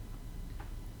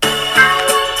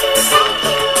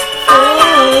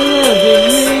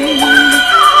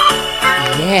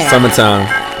Summertime,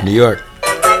 New York.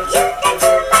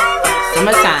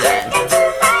 Summertime.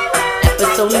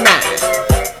 Episode 9.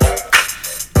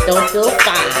 Don't feel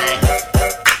fine.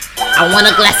 I want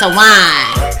a glass of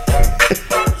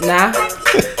wine. Nah.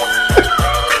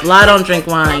 I don't drink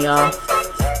wine, y'all.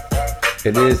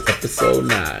 It is episode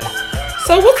 9.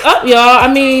 So what's up, y'all? I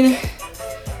mean,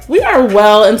 we are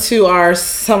well into our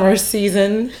summer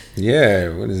season. Yeah,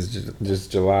 what is it, just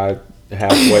July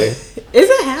halfway? Is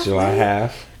it halfway? July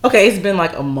half. Okay, it's been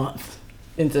like a month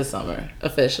into summer,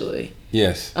 officially.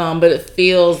 Yes. But it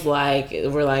feels like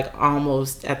we're like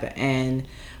almost at the end.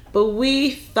 But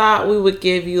we thought we would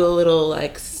give you a little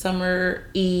like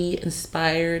summer-y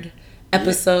inspired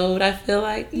episode. I feel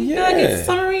like you feel like it's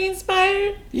summer-y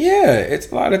inspired. Yeah,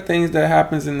 it's a lot of things that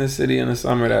happens in the city in the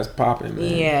summer that's popping,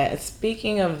 man. Yeah,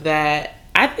 speaking of that,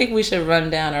 I think we should run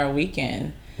down our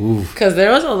weekend because there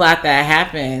was a lot that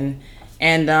happened.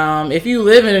 And if you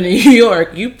live in New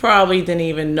York, you probably didn't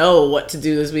even know what to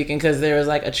do this weekend because there was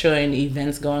like a trillion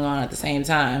events going on at the same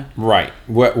time. Right.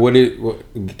 What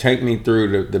take me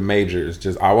through the majors?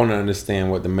 Just I want to understand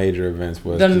what the major events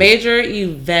was. The major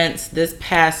events this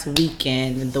past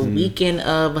weekend, the weekend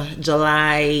of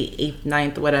July 8th,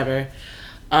 9th, whatever.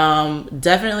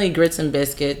 Definitely Grits and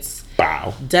Biscuits.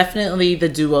 Wow. Definitely the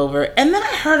do-over. And then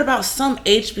I heard about some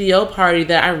HBO party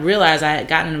that I realized I had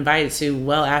gotten invited to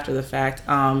well after the fact.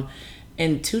 And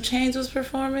 2 Chainz was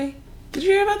performing. Did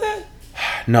you hear about that?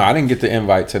 No, I didn't get the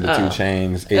invite to the 2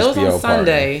 Chainz HBO party. It was on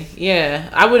Sunday. Yeah.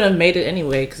 I would have made it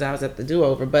anyway because I was at the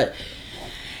do-over. But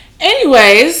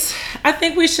anyways, I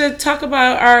think we should talk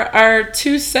about our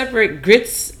 2 separate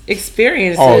Grits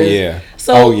experiences. Oh, yeah.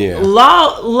 So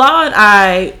Law and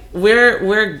I,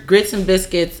 we're Grits and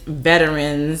Biscuits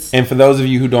veterans. And for those of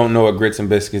you who don't know what Grits and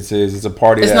Biscuits is, it's a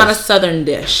party It's not a southern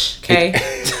dish, okay?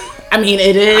 I mean,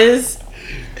 it is.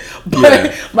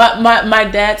 But my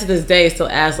dad to this day still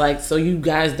asks, like, so you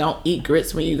guys don't eat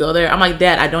grits when you go there? I'm like,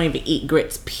 Dad, I don't even eat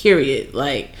grits, period.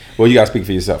 Like, well, you gotta speak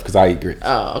for yourself because I eat grits.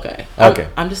 Oh, okay. Okay.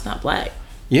 I'm just not black.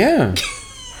 Yeah.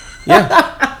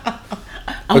 Yeah.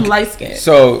 I'm light skinned.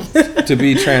 So, to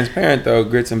be transparent, though,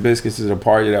 Grits and Biscuits is a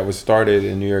party that was started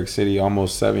in New York City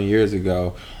almost 7 years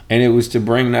ago. And it was to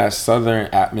bring that southern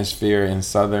atmosphere and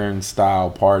southern style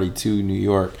party to New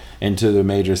York and to the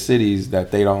major cities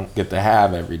that they don't get to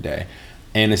have every day.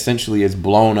 And essentially, it's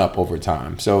blown up over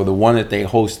time. So, the one that they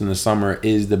host in the summer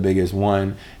is the biggest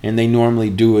one. And they normally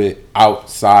do it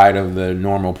outside of the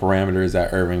normal parameters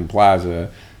at Irving Plaza,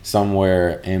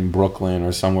 somewhere in Brooklyn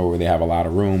or somewhere where they have a lot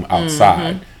of room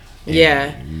outside.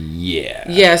 Mm-hmm.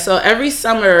 Yeah. So every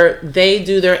summer they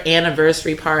do their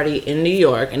anniversary party in New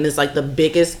York, and it's like the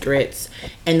biggest Grits,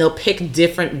 and they'll pick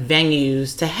different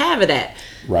venues to have it at.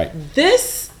 Right.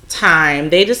 This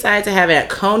time they decided to have it at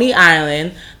Coney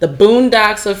Island, the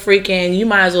boondocks of freaking. You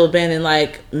might as well have been in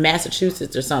like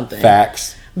Massachusetts or something.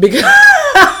 Facts. Because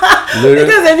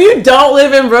if you don't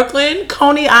live in Brooklyn,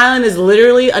 Coney Island is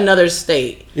literally another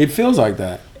state. It feels like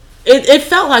that. It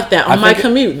felt like that on my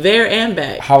commute there and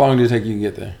back. How long did it take you to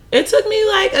get there? It took me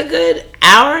like a good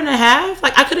hour and a half.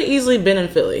 Like I could have easily been in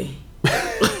Philly.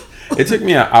 It took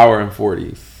me an hour and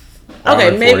 40.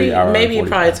 Okay, maybe it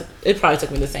probably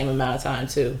took me the same amount of time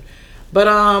too.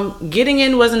 But getting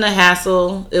in wasn't a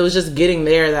hassle. It was just getting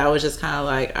there that I was just kind of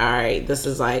like, all right, this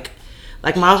is like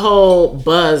my whole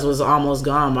buzz was almost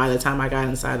gone by the time I got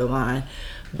inside the line.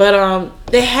 But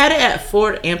they had it at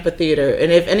Ford Amphitheater.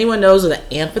 And if anyone knows what an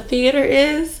amphitheater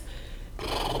is,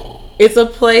 it's a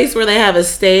place where they have a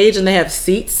stage and they have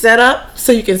seats set up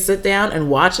so you can sit down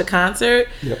and watch a concert.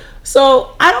 Yep.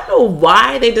 So I don't know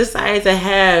why they decided to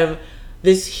have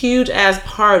this huge ass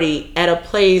party at a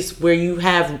place where you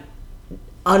have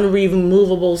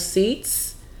unremovable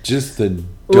seats. Just the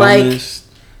dumbest.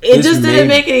 It just didn't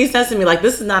make any sense to me. Like,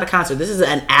 this is not a concert. This is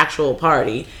an actual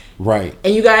party. Right.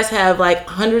 And you guys have, like,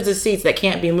 hundreds of seats that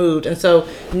can't be moved. And so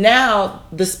now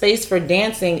the space for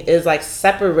dancing is, like,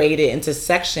 separated into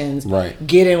sections. Right.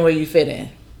 Get in where you fit in.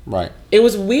 Right. It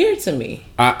was weird to me.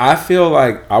 I feel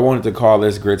like I wanted to call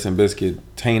this Grits and Biscuit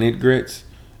tainted grits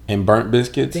and burnt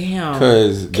biscuits. Damn.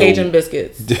 Because Cajun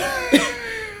biscuits.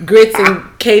 Grits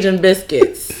and Cajun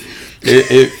biscuits.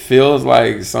 It feels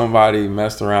like somebody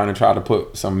messed around and tried to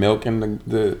put some milk in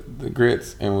the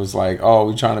grits and was like, "Oh,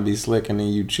 we trying to be slick," and then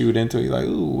you chewed into it. You're like,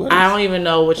 "Ooh, what?" I don't even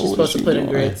know what you're supposed to put in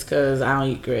grits because I don't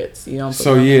eat grits. You don't.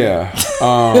 So yeah,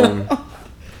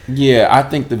 yeah, I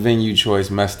think the venue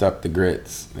choice messed up the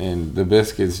grits, and the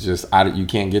biscuits just you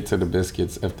can't get to the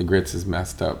biscuits if the grits is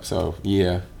messed up. So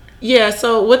yeah. Yeah,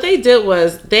 so what they did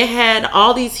was they had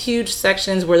all these huge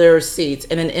sections where there were seats,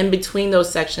 and then in between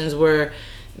those sections were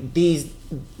these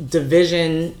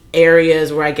division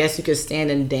areas where I guess you could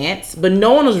stand and dance, but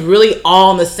no one was really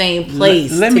all in the same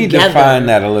place. Let me define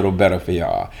that a little better for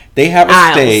y'all. They have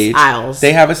a stage.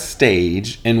 They have a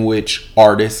stage in which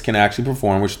artists can actually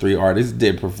perform, which 3 artists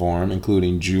did perform,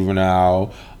 including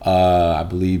Juvenile, I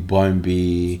believe Bun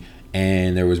B,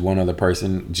 and there was one other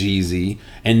person, Jeezy.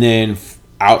 And then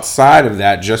outside of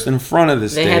that, just in front of the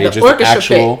stage, is the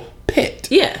actual pit.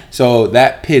 Yeah. So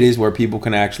that pit is where people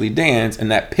can actually dance, and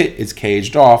that pit is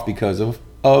caged off because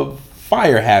of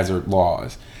fire hazard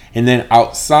laws. And then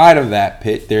outside of that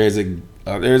pit, there's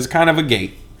kind of a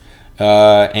gate,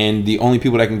 and the only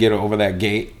people that can get over that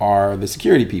gate are the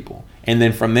security people. And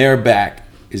then from there back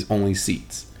is only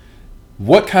seats.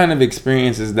 What kind of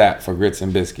experience is that for Grits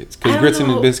and Biscuits? Because Grits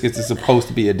and Biscuits is supposed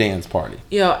to be a dance party.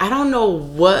 Yo, I don't know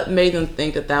what made them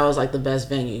think that was like the best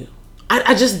venue.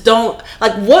 I just don't,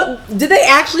 like, what, did they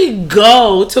actually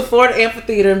go to Ford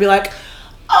Amphitheater and be like,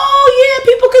 oh yeah,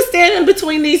 people could stand in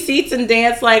between these seats and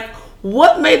dance? Like,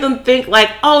 what made them think like,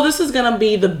 oh, this is gonna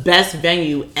be the best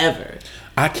venue ever?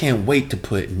 I can't wait to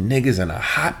put niggas in a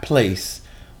hot place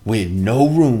with no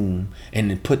room and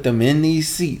then put them in these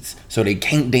seats so they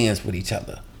can't dance with each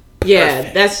other.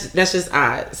 Yeah, perfect. That's just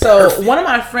odd. So perfect. One of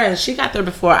my friends, she got there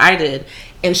before I did,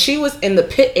 and she was in the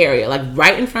pit area, like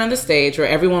right in front of the stage where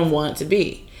everyone wanted to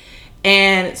be.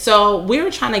 And so we were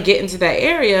trying to get into that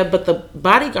area, but the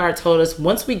bodyguard told us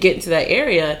once we get into that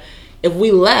area, if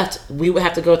we left, we would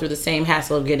have to go through the same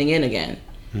hassle of getting in again.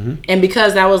 Mm-hmm. And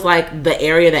because that was like the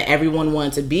area that everyone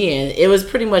wanted to be in, it was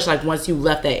pretty much like once you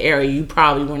left that area, you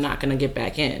probably were not going to get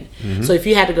back in. Mm-hmm. So if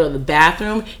you had to go to the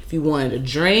bathroom, if you wanted to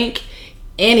drink,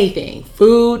 anything,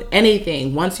 food,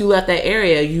 anything, once you left that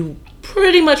area, you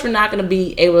pretty much were not going to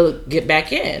be able to get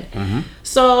back in. Mm-hmm.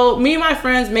 So me and my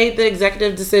friends made the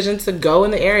executive decision to go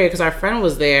in the area because our friend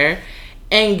was there,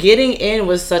 and getting in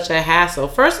was such a hassle.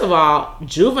 First of all,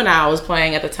 Juvenile was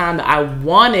playing at the time that I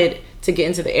wanted to get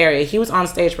into the area. He was on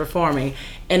stage performing,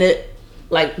 and it,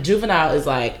 like, Juvenile is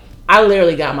like, I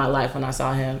literally got my life when I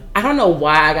saw him. I don't know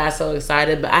why I got so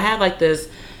excited, but I have like this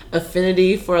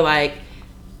affinity for like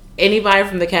anybody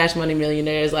from the Cash Money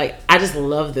Millionaires. Like, I just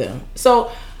love them.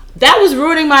 So that was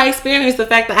ruining my experience, the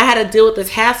fact that I had to deal with this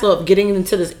hassle of getting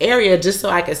into this area just so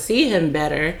I could see him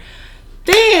better.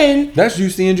 Then that's you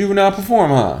seeing Juvenile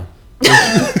perform, huh?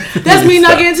 That's me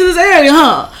not getting into this area,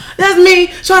 huh? That's me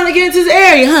trying to get into this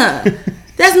area, huh?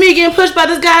 That's me getting pushed by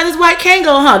this guy, this white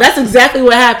Kango, huh? That's exactly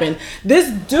what happened. This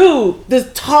dude,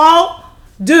 this tall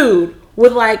dude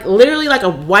with like literally like a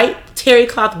white terry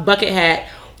cloth bucket hat,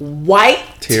 white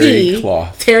terry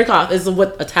cloth is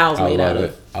what a towel's made out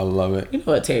of. I love it. You know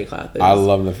what terry cloth is. I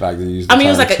love the fact that you used it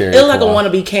was like a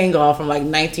wannabe Kango from like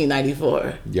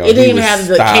 1994. Yo, it didn't even have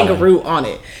the kangaroo on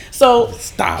it. So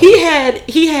he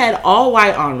had all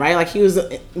white on, right? Like he was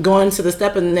going to the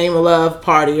Step in the Name of Love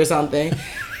party or something.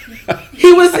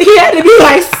 He had to be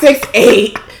like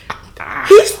 6'8".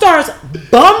 He starts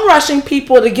bum rushing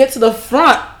people to get to the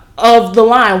front of the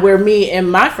line where me and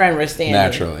my friend were standing.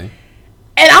 Naturally.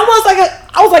 And I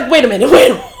was like, wait a minute.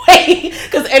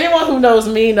 Because anyone who knows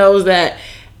me knows that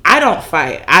I don't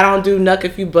fight. I don't do knuck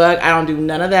if you bug. I don't do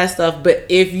none of that stuff. But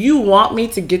if you want me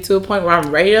to get to a point where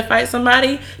I'm ready to fight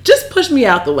somebody, just push me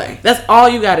out the way. That's all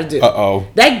you got to do. Uh-oh.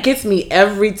 That gets me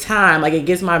every time. Like, it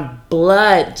gets my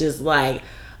blood just like,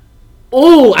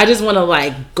 ooh, I just want to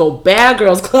like go Bad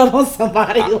Girls Club on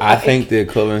somebody. I think the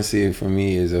equivalency for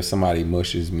me is if somebody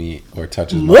mushes me or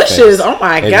touches my face. Mushes? Oh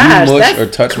my gosh. If you mush or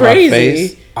touch crazy. My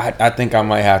face, I think I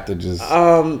might have to just...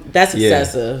 That's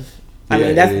excessive. I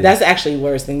mean, that's actually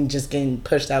worse than just getting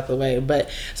pushed out the way. But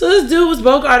so this dude was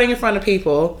bogarting in front of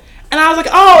people, and I was like,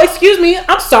 "Oh, excuse me,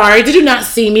 I'm sorry. Did you not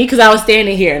see me? Because I was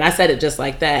standing here." And I said it just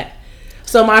like that.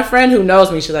 So my friend who knows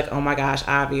me, she's like, "Oh my gosh,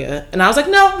 Avia," and I was like,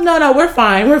 "No, we're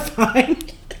fine,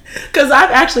 because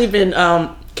I've actually been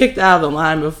kicked out of the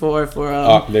line before for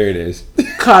there it is,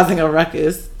 causing a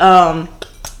ruckus. Not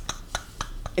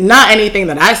anything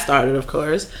that I started, of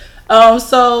course.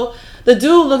 So the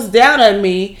dude looks down at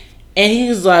me. And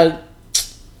he's like,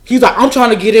 I'm trying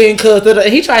to get in because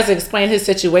he tries to explain his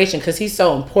situation because he's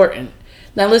so important.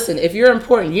 Now listen, if you're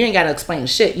important, you ain't got to explain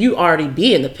shit. You already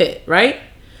be in the pit, right?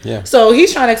 Yeah. So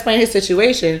he's trying to explain his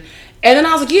situation. And then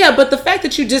I was like, yeah, but the fact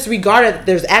that you disregarded that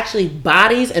there's actually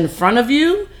bodies in front of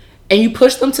you and you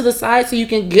push them to the side so you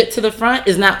can get to the front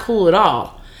is not cool at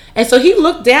all. And so he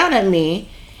looked down at me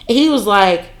and he was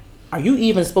like, are you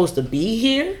even supposed to be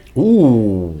here?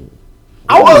 Ooh.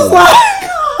 I was like...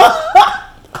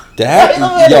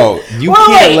 You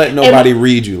can't let nobody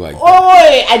read you like that.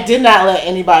 Wait, I did not let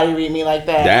anybody read me like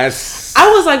that.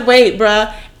 I was like, wait,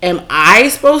 bruh, am I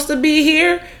supposed to be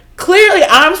here? clearly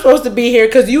I'm supposed to be here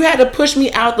because you had to push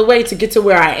me out the way to get to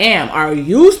where I am. Are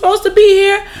you supposed to be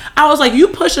here? I was like, you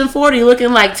pushing 40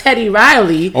 looking like Teddy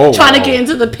Riley trying to get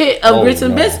into the pit of grits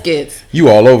and biscuits. You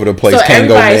all over the place. So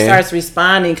everybody starts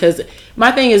responding because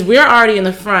my thing is we're already in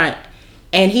the front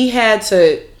and he had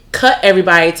to cut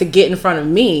everybody to get in front of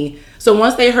me. So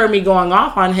once they heard me going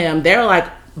off on him, they're like,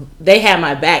 they had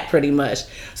my back pretty much.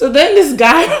 So then this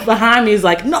guy behind me is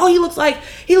like, no, he looks like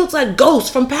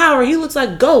Ghost from Power. He looks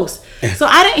like Ghost. So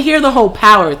I didn't hear the whole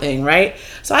Power thing, right?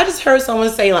 So I just heard someone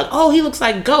say like, oh, he looks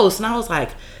like Ghost. And I was like,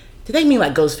 did they mean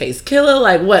like Ghostface Killer?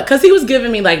 Like what? Because he was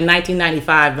giving me like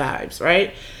 1995 vibes,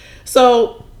 right?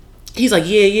 So he's like,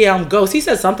 yeah, I'm Ghost. He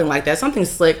said something like that, something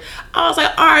slick. I was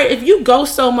like, all right, if you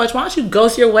ghost so much, why don't you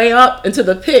ghost your way up into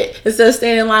the pit instead of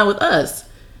staying in line with us?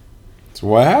 So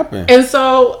what happened? And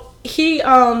so he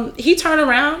turned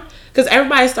around because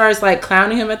everybody starts like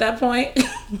clowning him at that point.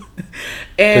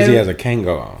 Because he has a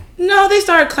Kango on. No, they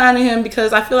started clowning him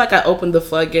because I feel like I opened the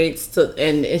floodgates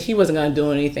and he wasn't gonna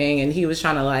do anything, and he was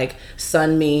trying to like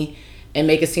sun me and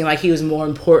make it seem like he was more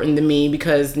important than me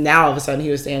because now all of a sudden he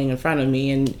was standing in front of me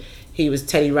and he was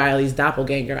Teddy Riley's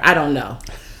doppelganger. I don't know.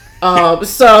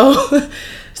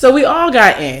 So we all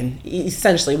got in.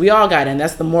 Essentially, we all got in.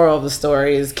 That's the moral of the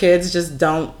story: is kids just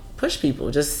don't push people.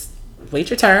 Just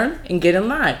wait your turn and get in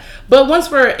line. But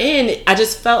once we're in, I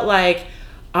just felt like,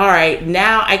 all right,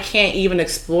 now I can't even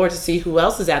explore to see who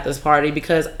else is at this party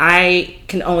because I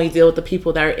can only deal with the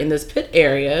people that are in this pit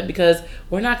area because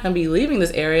we're not going to be leaving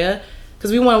this area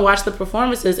because we want to watch the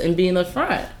performances and be in the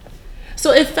front.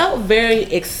 So it felt very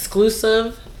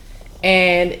exclusive,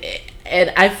 and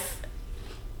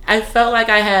I felt like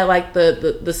I had like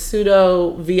the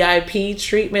pseudo VIP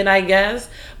treatment, I guess.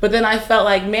 But then I felt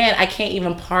like, man, I can't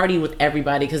even party with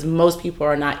everybody because most people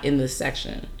are not in this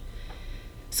section.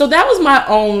 So that was my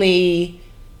only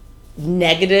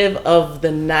negative of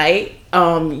the night.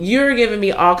 You're giving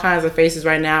me all kinds of faces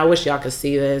right now. I wish y'all could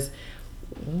see this.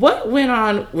 What went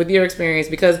on with your experience?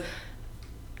 Because,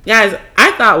 guys,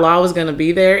 I thought Law was going to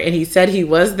be there, and he said he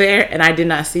was there, and I did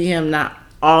not see him not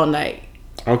all night.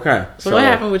 Okay. So what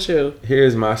happened with you?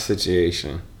 Here's my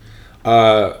situation.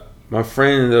 My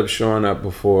friend ended up showing up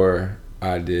before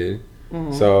I did.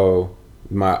 Mm-hmm. So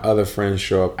my other friends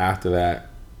show up after that.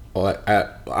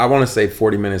 I want to say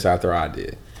 40 minutes after I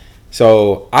did.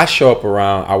 So I show up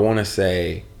around, I want to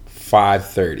say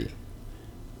 5:30.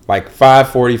 Like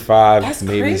 5:45, That's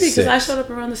maybe crazy 6. because I showed up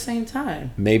around the same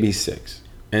time. Maybe 6.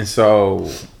 And so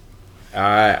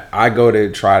I go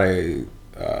to try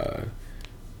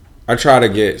to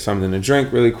get something to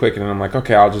drink really quick, and I'm like,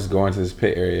 okay, I'll just go into this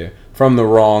pit area from the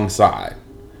wrong side.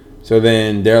 So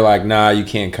then they're like, nah, you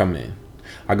can't come in.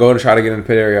 I go to try to get in the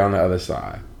pit area on the other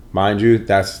side. Mind you,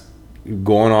 that's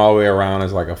going all the way around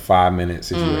is like a 5-minute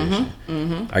situation. Mm-hmm,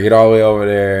 mm-hmm. I get all the way over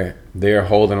there. They're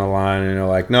holding a line, and they're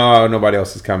like, no, nobody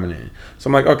else is coming in. So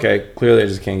I'm like, okay, clearly I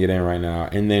just can't get in right now.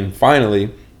 And then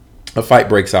finally, a fight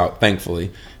breaks out,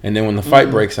 thankfully. And then when the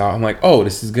fight breaks out, I'm like, oh,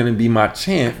 this is going to be my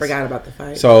chance. I forgot about the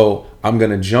fight. So I'm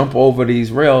going to jump over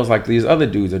these rails like these other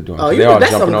dudes are doing. Oh, they're all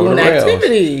that's jumping some over the rails.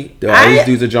 Activity. All these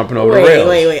dudes are jumping over the rails.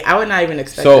 Wait. I would not even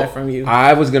expect that from you.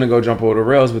 I was going to go jump over the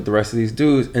rails with the rest of these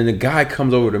dudes, and the guy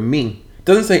comes over to me.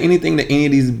 Doesn't say anything to any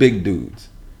of these big dudes.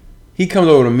 He comes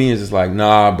over to me and is just like,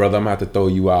 nah, brother, I'm going to have to throw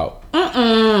you out.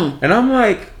 And I'm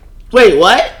like... Wait,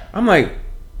 what? I'm like,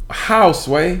 how,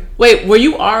 Sway? Wait, were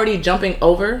you already jumping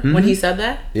over when he said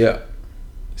that? Yeah.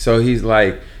 So he's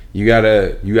like, you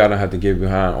gotta have to get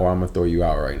behind, or I'm gonna throw you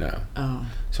out right now. Oh.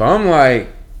 So I'm like,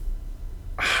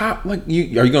 how? Like, are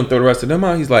you gonna throw the rest of them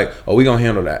out? He's like, oh, we gonna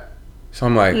handle that. So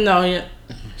I'm like, no, yeah.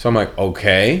 So I'm like,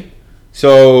 okay.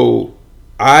 So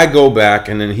I go back,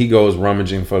 and then he goes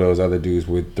rummaging for those other dudes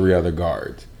with 3 other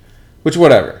guards, which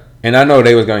whatever. And I know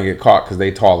they was gonna get caught because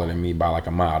they taller than me by like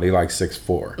a mile. They like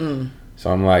 6'4". So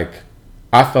I'm like,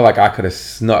 I feel like I could have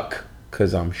snuck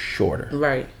because I'm shorter.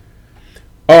 Right.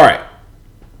 All right.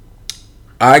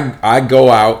 I go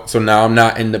out, so now I'm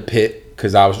not in the pit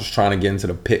because I was just trying to get into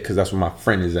the pit because that's where my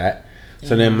friend is at.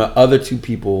 So then my other 3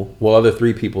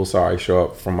 people, show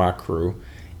up from my crew.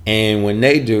 And when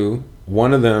they do,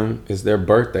 one of them is their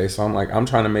birthday. So I'm like, I'm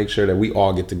trying to make sure that we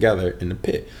all get together in the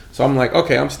pit. So I'm like,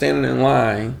 okay, I'm standing in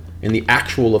line, in the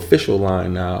actual official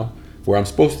line now, where I'm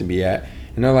supposed to be at.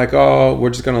 And they're like, oh, we're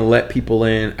just going to let people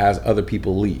in as other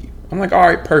people leave. I'm like, all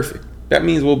right, perfect. That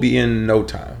means we'll be in no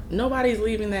time. Nobody's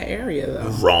leaving that area, though.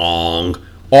 Wrong.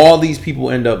 All these people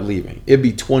end up leaving. It'd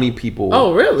be 20 people.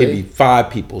 Oh, really? It'd be 5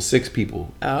 people, 6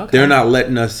 people. Oh, okay. They're not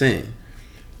letting us in.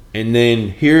 And then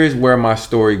here's where my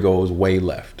story goes way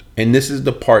left. And this is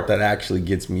the part that actually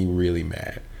gets me really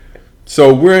mad.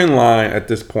 So we're in line at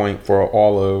this point for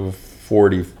all of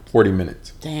 40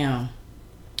 minutes. Damn.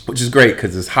 Which is great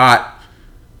because it's hot,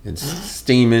 it's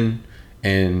steaming,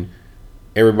 and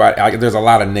everybody, there's a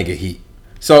lot of nigga heat.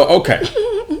 So, okay.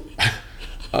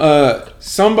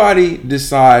 Somebody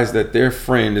decides that their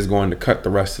friend is going to cut the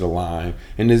rest of the line,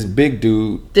 and this big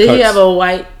dude. Did he have a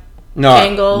white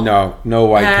Kangol? No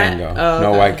white Kangol. Oh, okay.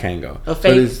 No white Kangol. A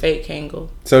fake Kangol.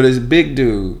 So this big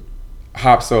dude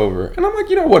hops over, and I'm like,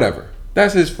 whatever.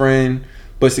 That's his friend.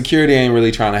 But security ain't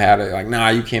really trying to have it. Like, nah,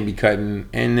 you can't be cutting.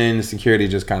 And then the security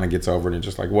just kind of gets over it and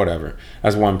just like, whatever.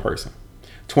 That's one person.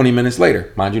 20 minutes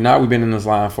later, mind you not, we've been in this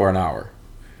line for an hour.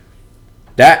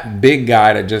 That big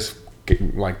guy that just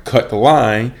like cut the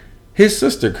line, his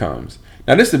sister comes.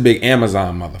 Now, this is a big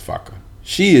Amazon motherfucker.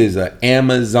 She is an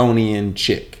Amazonian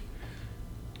chick.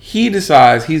 He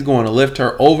decides he's going to lift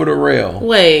her over the rail.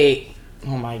 Wait.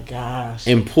 Oh, my gosh.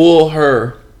 And pull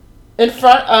her. In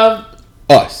front of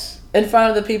us. In front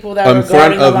of the people that were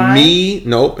guarding the line?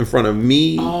 In front of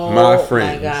me, my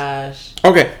friends. Oh, my gosh.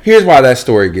 Okay, here's why that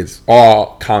story gets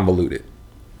all convoluted.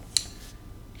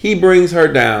 He brings her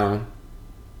down,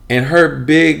 and her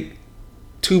big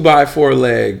 2x4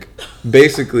 leg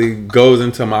basically goes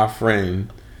into my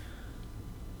friend,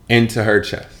 into her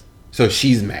chest. So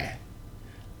she's mad.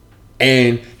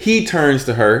 And he turns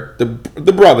to her, the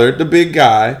brother, the big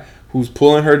guy, who's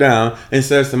pulling her down, and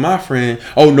says to my friend,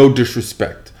 "Oh, no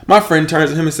disrespect." My friend turns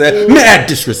to him and said, "Mad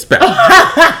disrespect."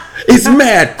 It's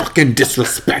mad fucking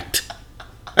disrespect.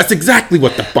 That's exactly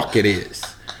what the fuck it is.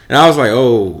 And I was like,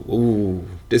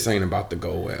 this ain't about to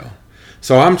go well.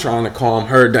 So I'm trying to calm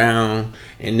her down.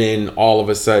 And then all of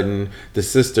a sudden, the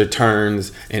sister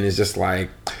turns and is just like,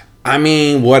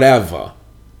 whatever.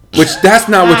 Which that's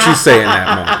not what you say in that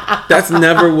moment. That's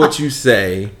never what you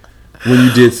say when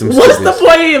you did some What's the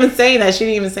point of even saying that? She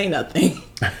didn't even say nothing.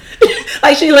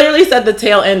 Like, she literally said the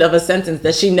tail end of a sentence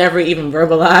that she never even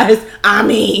verbalized.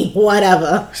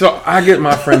 Whatever. So I get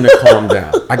my friend to calm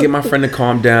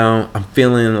down. I'm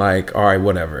feeling like, all right,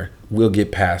 whatever. We'll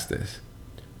get past this.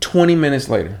 20 minutes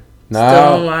later.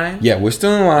 Still in line? Yeah, we're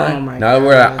still in line. Oh my now gosh.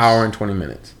 We're at an hour and 20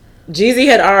 minutes. Jeezy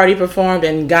had already performed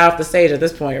and got off the stage at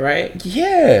this point, right?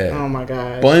 Yeah. Oh my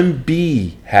God. Bun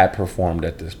B had performed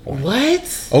at this point.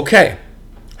 What? Okay.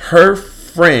 Her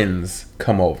friends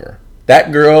come over.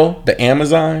 That girl, the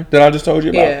Amazon that I just told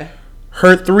you about,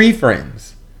 her 3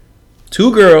 friends,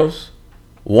 2 girls,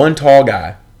 1 tall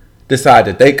guy, decide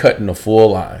that they cut in the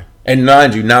full line. And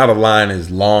mind you, now the line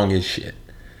is long as shit.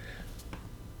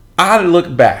 I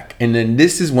look back, and then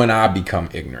this is when I become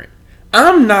ignorant.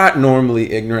 I'm not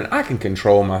normally ignorant. I can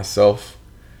control myself.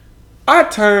 I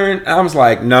turned, I was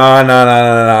like,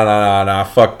 nah,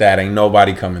 fuck that. Ain't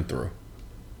nobody coming through.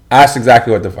 That's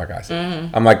exactly what the fuck I said.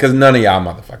 Mm-hmm. I'm like, because none of y'all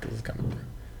motherfuckers is coming through.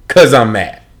 Because I'm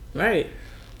mad. Right.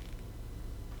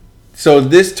 So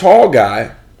this tall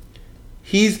guy,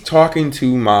 he's talking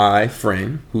to my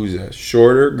friend, who's a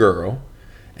shorter girl,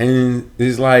 and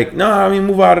he's like,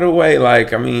 move out of the way.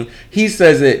 Like, he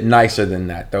says it nicer than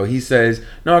that, though. He says,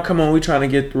 no, come on, we trying to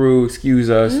get through. Excuse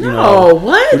us.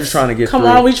 What? We're just trying to get through. Come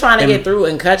on, we trying to get through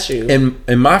and cut you.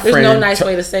 And my friend... There's no nice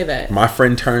way to say that. My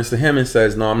friend turns to him and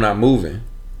says, no, I'm not moving.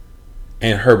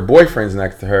 And her boyfriend's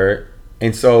next to her.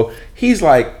 And so he's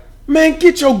like, man,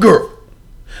 get your girl.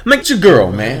 Make your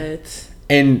girl, man. What?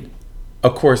 And,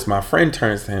 of course, my friend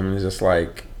turns to him and is just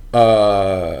like,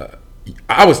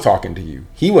 I was talking to you.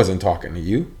 He wasn't talking to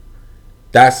you.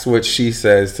 That's what she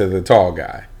says to the tall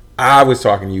guy. I was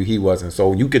talking to you. He wasn't.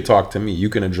 So you could talk to me. You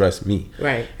can address me.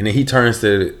 Right. And then he turns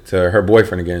to her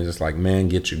boyfriend again and just like, man,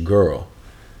 get your girl.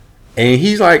 And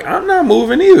he's like, I'm not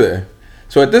moving either.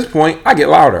 So at this point, I get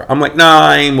louder. I'm like, nah,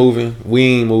 I ain't moving. We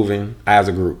ain't moving as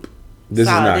a group. This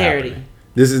is not happening.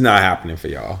 This is not happening for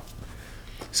y'all.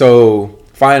 So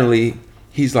finally,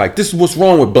 he's like, this is what's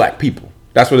wrong with black people.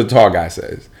 That's what the tall guy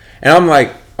says. And I'm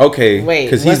like, okay,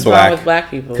 because he's black. What's wrong with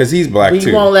black people? Because he's black too.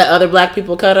 We won't let other black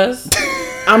people cut us?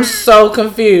 I'm so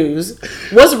confused.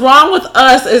 What's wrong with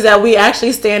us is that we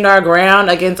actually stand our ground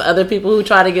against other people who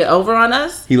try to get over on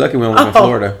us. He lucky we don't live in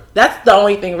Florida. That's the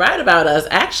only thing right about us,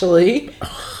 actually. He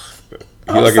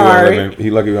lucky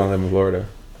we don't live in Florida.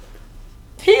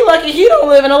 He lucky he don't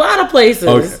live in a lot of places.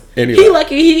 Okay. Anyway. He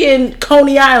lucky he in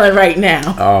Coney Island right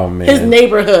now. Oh man, his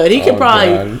neighborhood. He can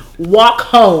probably walk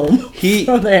home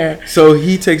from there. So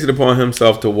he takes it upon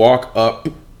himself to walk up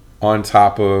on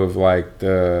top of like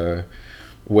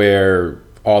where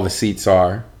all the seats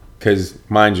are, because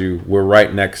mind you, we're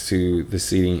right next to the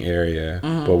seating area,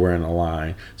 but we're in a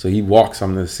line. So he walks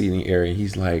on the seating area.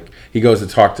 He's like, he goes to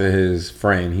talk to his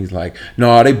friend. He's like,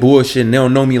 no, they bullshitting. They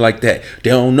don't know me like that. They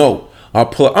don't know. I'll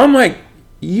pull up. I'm like,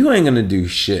 you ain't gonna do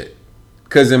shit.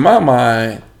 Because in my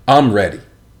mind, I'm ready.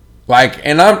 Like,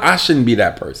 and I shouldn't be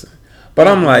that person. But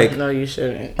I'm like, no, you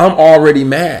shouldn't. I'm already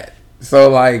mad. So,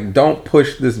 like, don't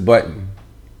push this button.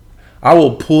 I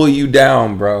will pull you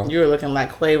down, bro. You were looking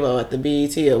like Quavo at the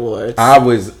BET Awards. I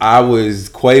was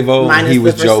Quavo Minus and he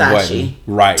was the Joe Versace.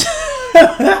 Budden. Right.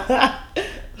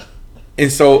 And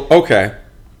so, okay.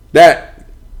 That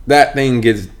thing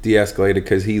gets de-escalated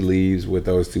because he leaves with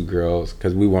those two girls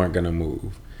because we weren't going to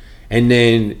move. And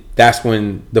then that's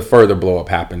when the further blow-up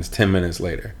happens 10 minutes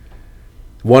later.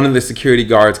 One of the security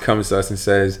guards comes to us and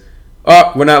says,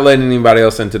 "Oh, we're not letting anybody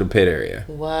else into the pit area."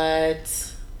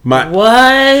 What?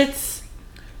 What?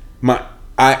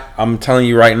 I'm telling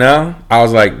you right now, I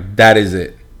was like, that is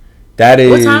it. That is...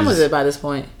 What time was it by this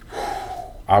point?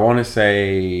 I want to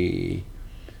say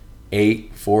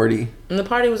 8:40. And the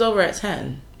party was over at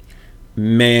 10.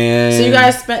 Man. So you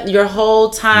guys spent your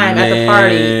whole time at the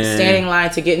party standing in line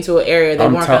to get into an area they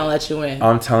weren't going to let you in.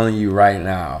 I'm telling you right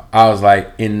now. I was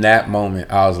like, in that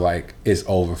moment, I was like, it's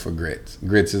over for Grits.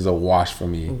 Grits is a wash for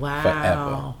me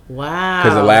forever. Wow.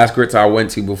 Because the last Grits I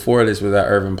went to before this was at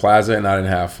Irving Plaza and I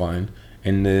didn't have fun.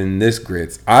 And then this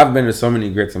Grits, I've been to so many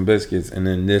Grits and Biscuits and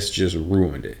then this just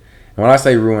ruined it. And when I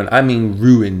say ruined, I mean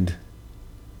ruined.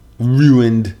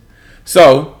 Ruined.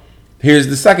 So, here's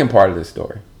the second part of this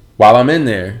story. While I'm in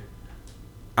there,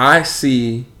 I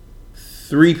see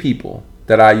 3 people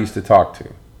that I used to talk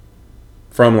to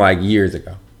from like years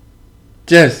ago.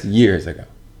 Just years ago.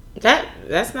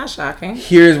 That's not shocking.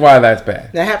 Here's why that's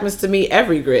bad. That happens to me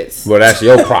every Grits. Well, that's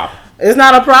your problem. It's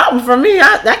not a problem for me.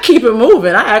 I keep it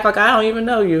moving. I act like I don't even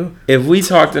know you. If we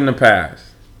talked in the past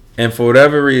and for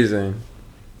whatever reason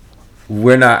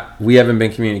we haven't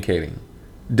been communicating,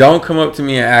 don't come up to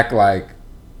me and act like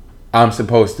I'm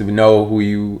supposed to know who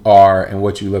you are and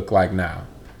what you look like now.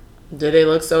 Did they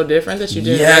look so different that you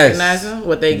didn't recognize them?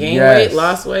 What, they gained weight,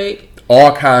 lost weight?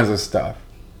 All kinds of stuff.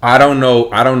 I don't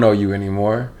know you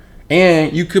anymore.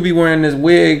 And you could be wearing this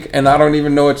wig and I don't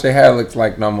even know what your hair looks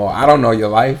like no more. I don't know your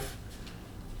life.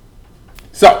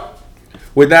 So,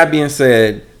 with that being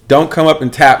said, don't come up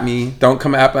and tap me. Don't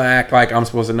come up and act like I'm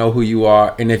supposed to know who you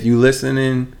are. And if you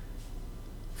listening,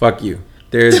 fuck you.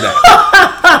 There's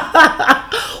that.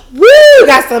 Woo!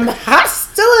 Got some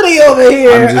hostility over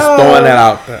here. I'm just throwing that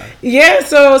out there. Yeah,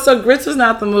 so Grits was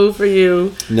not the move for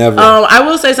you. Never. I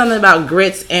will say something about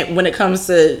Grits, and when it comes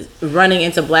to running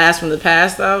into Blast from the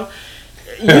Past, though.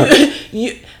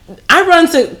 I run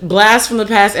to Blast from the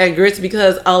Past at Grits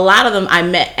because a lot of them I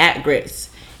met at Grits.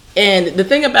 And the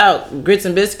thing about Grits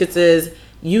and Biscuits is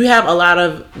you have a lot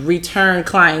of return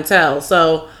clientele.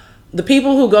 So the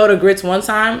people who go to Grits one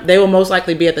time, they will most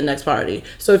likely be at the next party.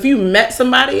 So if you met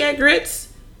somebody at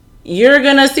Grits, you're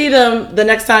going to see them the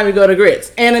next time you go to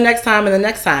Grits. And the next time and the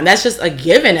next time. That's just a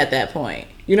given at that point.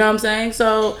 You know what I'm saying?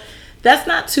 So that's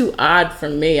not too odd for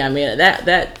me. I mean, that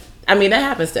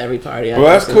happens to every party. Well,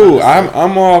 that's cool.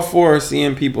 I'm all for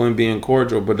seeing people and being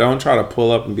cordial, but don't try to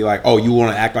pull up and be like, oh, you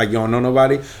want to act like you don't know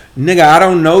nobody? Nigga, I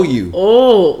don't know you.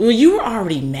 Oh, well, you were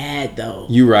already mad, though.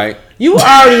 You right. You were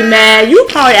already mad. You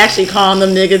probably actually calling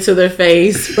them nigga to their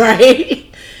face, right?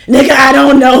 Nigga, I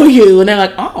don't know you. And they're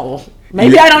like, oh,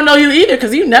 maybe I don't know you either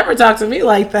because you never talk to me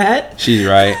like that. She's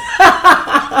right.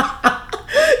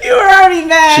 You were already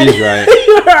mad. She's right.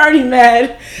 You were already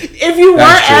mad. If you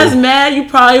weren't as mad, you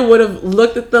probably would have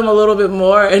looked at them a little bit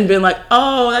more and been like,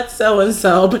 oh, that's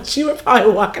so-and-so. But you were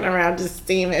probably walking around just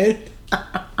steaming.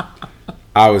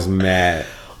 I was mad.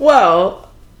 Well,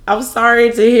 I'm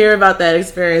sorry to hear about that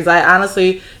experience. I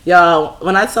honestly, y'all,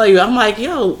 when I tell you, I'm like,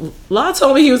 yo, Law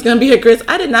told me he was going to be at Grits.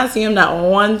 I did not see him not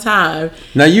one time.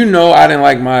 Now, you know I didn't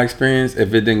like my experience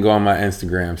if it didn't go on my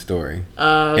Instagram story.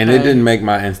 Okay. And it didn't make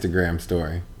my Instagram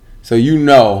story. So you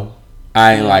know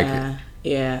I ain't like it.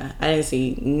 Yeah, I didn't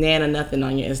see Nana nothing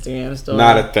on your Instagram story.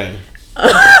 Not a thing.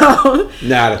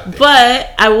 Not a thing.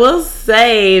 But I will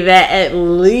say that at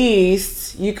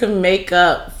least you can make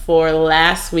up for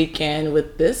last weekend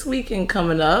with this weekend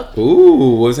coming up.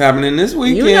 Ooh, what's happening this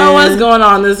weekend? You know what's going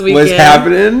on this weekend. What's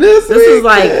happening this weekend? This is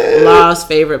like Law's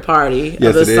favorite party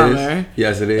of the summer.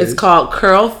 Yes, it is. It's called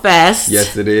Curl Fest.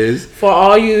 Yes, it is. For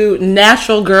all you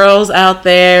natural girls out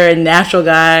there and natural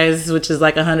guys, which is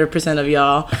like 100% of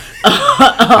y'all.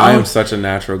 I am such a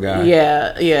natural guy.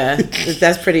 Yeah.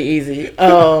 That's pretty easy.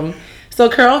 So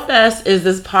Curl Fest is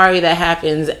this party that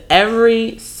happens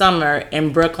every summer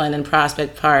in Brooklyn in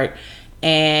Prospect Park.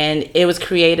 And it was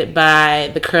created by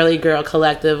the Curly Girl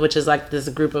Collective, which is like this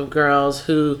group of girls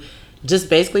who just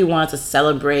basically want to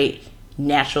celebrate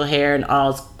natural hair in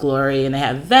all its glory. And they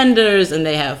have vendors and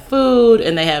they have food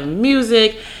and they have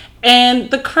music. And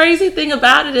the crazy thing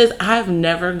about it is I've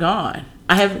never gone.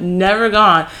 I have never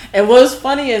gone. And what was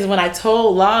funny is when I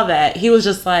told Law that, he was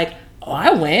just like, oh,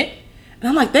 I went. And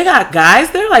I'm like, they got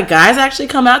guys there? Like, guys actually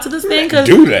come out to this thing? Cause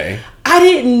do they? I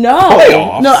didn't know.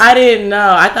 Playoffs. No, I didn't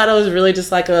know. I thought it was really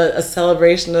just like a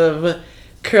celebration of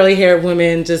curly haired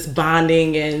women just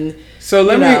bonding and. So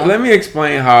let me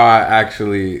explain how I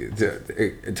actually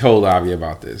told Avi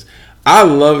about this. I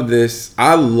love this.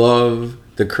 I love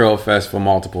the Curl Fest for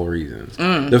multiple reasons.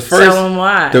 Tell them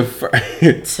why.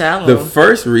 Tell them. The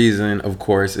first reason, of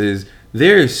course, is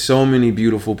there is so many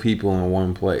beautiful people in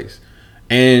one place.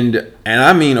 And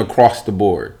I mean across the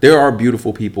board. There are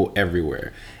beautiful people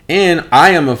everywhere. And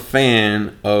I am a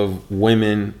fan of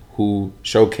women who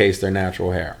showcase their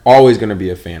natural hair. Always going to be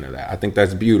a fan of that. I think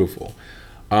that's beautiful.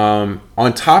 On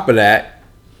top of that,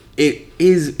 it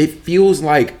feels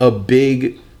like a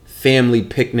big family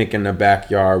picnic in the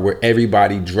backyard where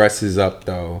everybody dresses up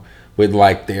though with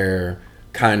like their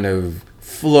kind of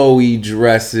flowy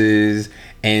dresses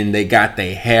and they got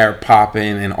their hair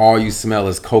popping and all you smell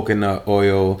is coconut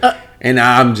oil. And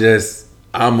I'm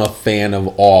a fan of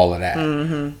all of that.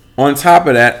 Mm-hmm. On top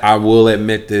of that, I will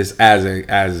admit this as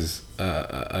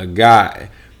a guy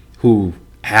who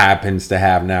happens to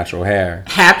have natural hair.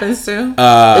 Happens to?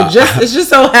 It just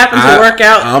so happens to work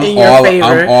out in your favor.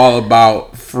 I'm all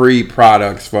about free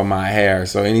products for my hair.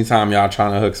 So anytime y'all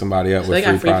trying to hook somebody up with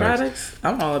free products,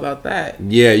 I'm all about that.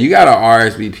 Yeah, you got to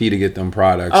RSVP to get them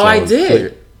products. Oh, so I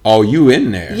did. Oh, you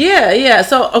in there? Yeah.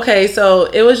 So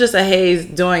it was just a haze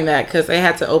doing that because they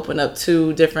had to open up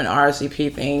 2 different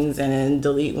RSVP things and then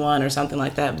delete one or something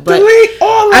like that. But delete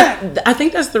all that. I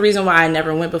think that's the reason why I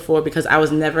never went before, because I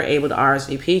was never able to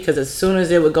RSVP, because as soon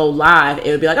as it would go live, it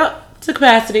would be like, oh, it's a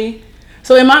capacity.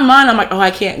 So in my mind, I'm like, oh,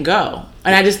 I can't go.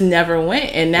 And I just never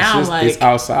went. And now I'm like, it's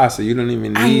outside, so you don't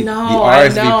even need I know,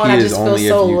 and I just feel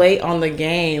so late on the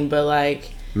game. But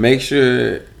like, make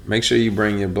sure you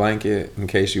bring your blanket in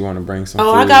case you want to bring some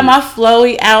food. I got my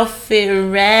flowy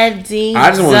outfit ready. I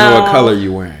just want to know what color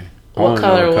you wearing. What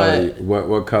color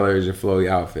what color is your flowy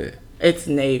outfit? It's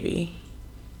navy.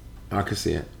 I can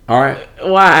see it. All right.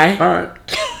 Why?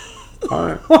 All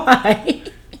right. Why?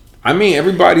 I mean,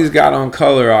 everybody's got on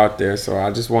color out there, so I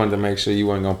just wanted to make sure you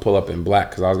weren't going to pull up in black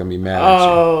because I was going to be mad at you.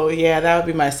 Oh, yeah, that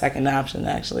would be my second option,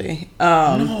 actually.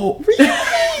 No, really?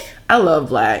 I love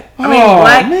black. I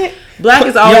mean, black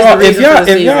is always the reason for the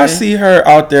season. If y'all see her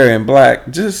out there in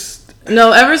black, just...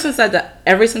 No, ever since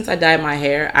I dyed my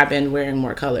hair, I've been wearing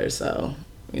more colors, so,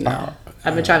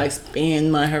 I've been trying to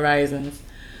expand my horizons.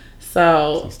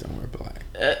 So... Please don't wear black.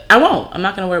 I won't. I'm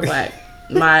not going to wear black.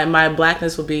 My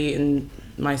blackness will be in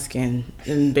my skin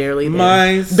and barely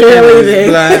there. Barely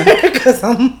there. Because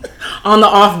I'm on the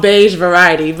off beige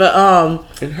variety. But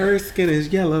and her skin is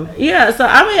yellow. Yeah, so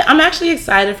I'm actually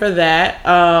excited for that.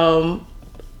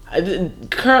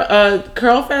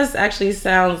 Curl Fest actually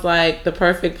sounds like the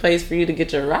perfect place for you to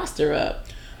get your roster up.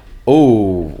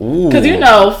 Ooh.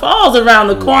 Because fall's around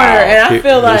the corner, and I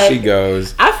feel like here she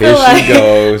goes. I feel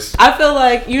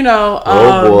like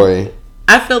oh boy.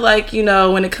 I feel like,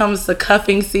 when it comes to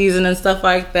cuffing season and stuff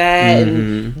like that,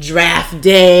 and draft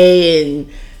day and,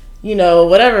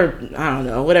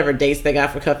 whatever dates they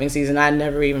got for cuffing season, I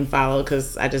never even follow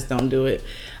because I just don't do it.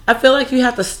 I feel like you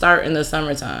have to start in the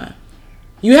summertime.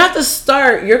 You have to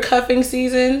start your cuffing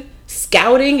season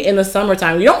scouting in the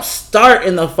summertime. You don't start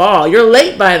in the fall. You're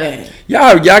late by then.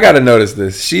 Y'all got to notice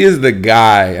this. She is the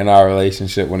guy in our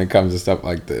relationship when it comes to stuff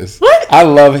like this. What? I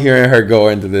love hearing her go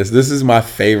into this. This is my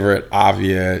favorite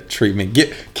Avia treatment.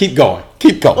 Keep going.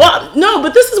 Well, no,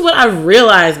 but this is what I've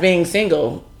realized being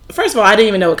single. First of all, I didn't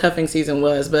even know what cuffing season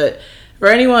was, but for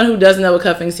anyone who doesn't know what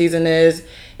cuffing season is,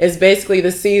 it's basically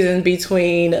the season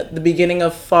between the beginning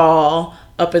of fall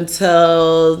up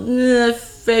until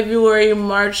February,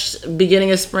 March,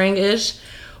 beginning of spring-ish,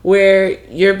 where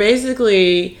you're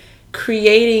basically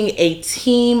creating a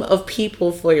team of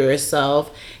people for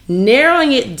yourself,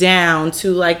 narrowing it down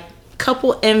to like a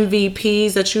couple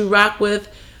MVPs that you rock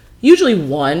with. Usually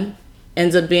one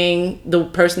ends up being the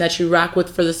person that you rock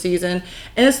with for the season,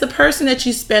 and it's the person that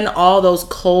you spend all those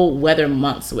cold weather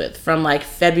months with, from like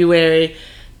February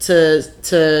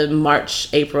to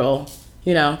March, April,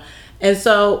 And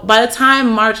so by the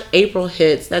time March, April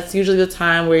hits, that's usually the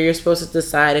time where you're supposed to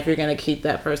decide if you're going to keep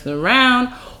that person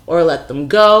around or let them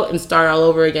go and start all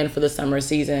over again for the summer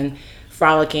season,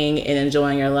 frolicking and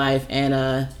enjoying your life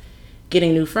and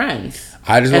getting new friends.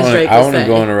 I want to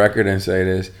go on the record and say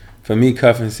this. For me,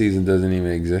 cuffing season doesn't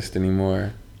even exist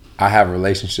anymore. I have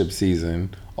relationship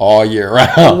season all year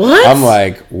round. What? I'm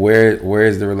like,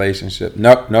 where's the relationship?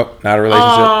 Nope, not a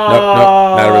relationship. Nope,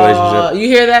 not a relationship. You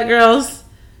hear that, girls?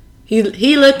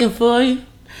 He looking for you.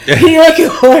 He looking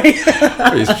for you.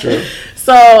 It's true.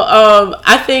 So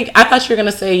I thought you were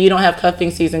gonna say you don't have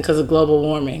cuffing season because of global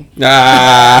warming.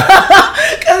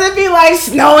 Because it'd be like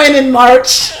snowing in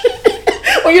March.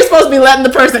 When you're supposed to be letting the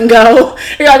person go,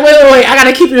 you're like, wait, I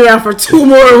gotta keep you around for 2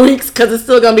 more weeks because it's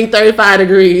still gonna be 35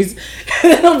 degrees.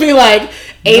 It'll be like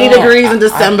 80 degrees in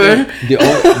December.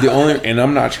 The only, and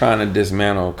I'm not trying to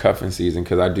dismantle cuffing season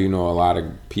because I do know a lot of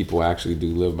people actually do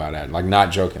live by that. Like,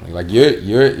 not jokingly, like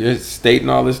you're stating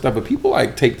all this stuff, but people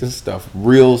like take this stuff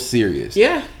real serious.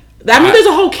 Yeah, I mean, there's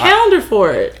a whole calendar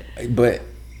for it. But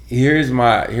here's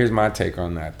my take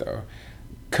on that though.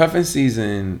 Cuffing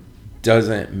season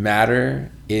doesn't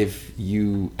matter if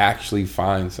you actually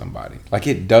find somebody. Like,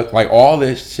 it does. Like, all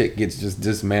this shit gets just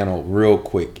dismantled real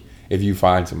quick if you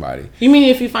find somebody. You mean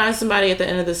if you find somebody at the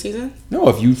end of the season? No,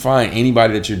 if you find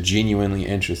anybody that you're genuinely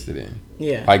interested in.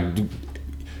 Yeah. Like,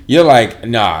 you're like,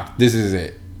 nah, this is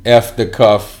it. F the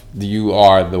cuff, you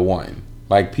are the one.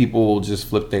 Like, people will just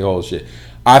flip their whole shit.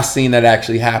 I've seen that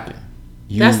actually happen.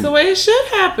 That's the way it should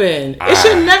happen. It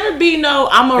should never be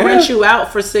I'm gonna rent you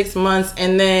out for 6 months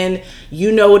and then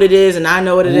you know what it is and I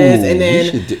know what it is and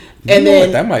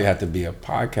then that might have to be a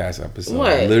podcast episode.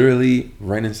 What? Literally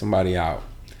renting somebody out.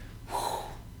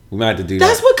 We might have to do that.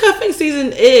 That's what cuffing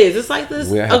season is. It's like this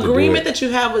agreement that you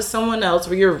have with someone else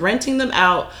where you're renting them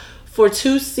out for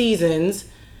 2 seasons,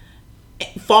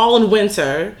 fall and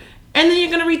winter. And then you're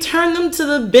going to return them to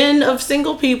the bin of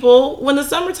single people when the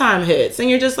summertime hits. And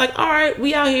you're just like, all right,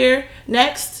 we out here.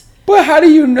 Next. But how do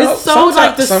you know? It's so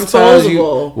like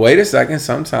disposable. Wait a second.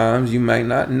 Sometimes you might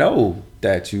not know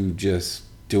that you just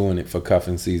doing it for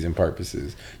cuffing season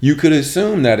purposes. You could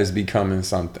assume that it's becoming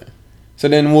something. So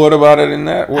then what about it in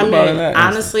that?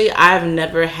 Honestly, I've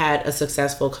never had a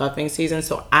successful cuffing season.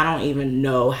 So I don't even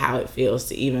know how it feels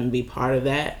to even be part of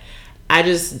that. I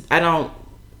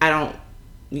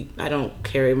don't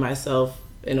carry myself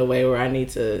in a way where I need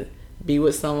to be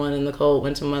with someone in the cold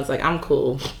winter months. Like, I'm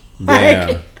cool. For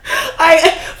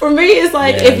me, it's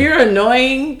like, if you're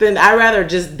annoying, then I'd rather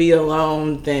just be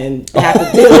alone than have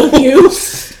to deal with you.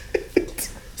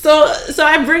 So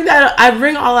I bring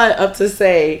all that up to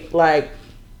say, like,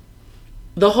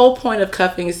 the whole point of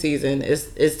cuffing season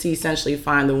is to essentially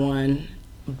find the one,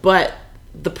 but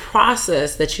the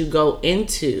process that you go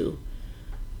into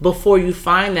before you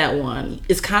find that one,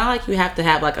 it's kind of like you have to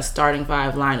have like a starting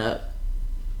 5 lineup.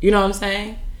 You know what I'm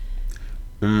saying?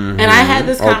 Mm-hmm. And I had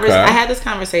this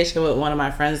conversation with one of my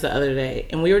friends the other day,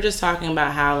 and we were just talking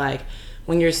about how, like,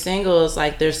 when you're single, it's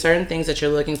like there's certain things that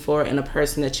you're looking for in a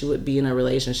person that you would be in a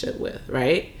relationship with,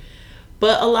 right?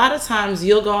 But a lot of times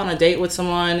you'll go on a date with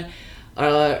someone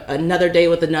or another date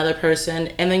with another person,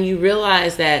 and then you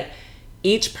realize that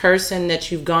each person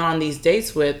that you've gone on these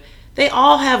dates with, they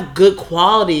all have good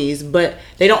qualities, but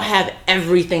they don't have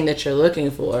everything that you're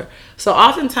looking for. So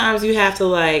oftentimes you have to,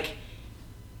 like,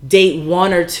 date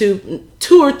 1 or 2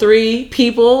 or 3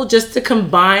 people just to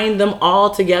combine them all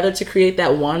together to create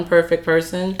that one perfect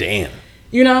person. Damn.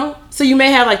 You know? So you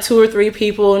may have like 2 or 3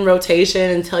 people in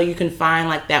rotation until you can find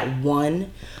like that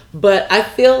one. But I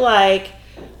feel like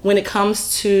when it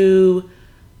comes to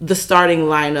the starting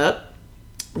lineup,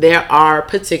 there are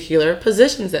particular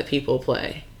positions that people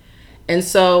play. And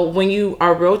so when you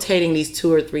are rotating these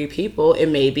 2 or 3 people, it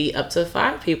may be up to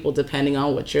 5 people depending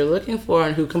on what you're looking for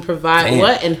and who can provide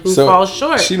what and who falls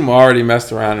short. She already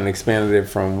messed around and expanded it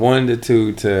from 1 to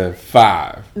 2 to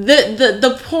 5.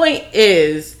 The point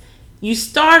is, you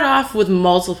start off with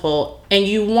multiple and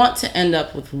you want to end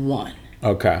up with one.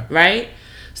 Okay. Right?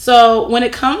 So when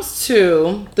it comes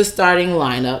to the starting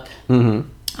lineup,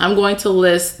 I'm going to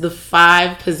list the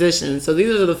 5 positions. So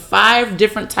these are the 5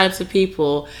 different types of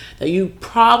people that you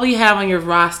probably have on your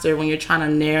roster when you're trying to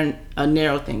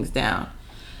narrow things down.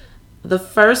 The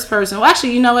first person, well,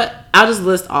 actually, you know what? I'll just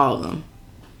list all of them.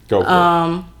 Go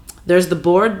for it. There's the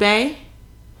board bae.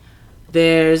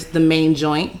 There's the main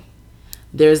joint.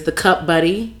 There's the cup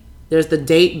buddy. There's the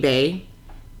date bae.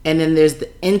 And then there's the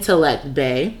intellect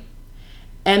bae.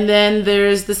 And then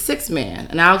there's the 6th man,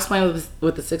 and I'll explain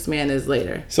what the 6th man is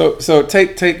later. So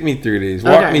take me through these.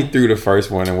 Walk me through the first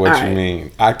one and what you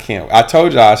mean. I can't. I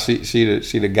told y'all she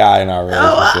the guy in our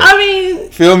relationship. I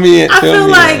mean, fill me in.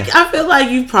 I feel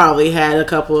like you probably had a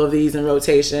couple of these in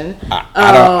rotation.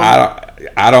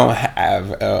 I don't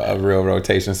have a real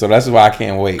rotation, so that's why I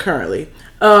can't wait. Currently,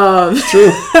 it's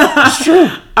true. It's true.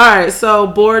 All right, so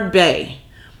board bae.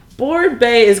 Board bae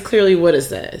is clearly what it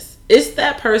says. It's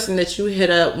that person that you hit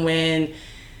up when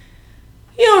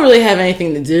you don't really have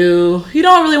anything to do. You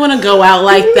don't really want to go out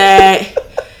like that.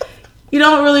 You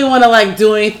don't really want to like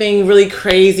do anything really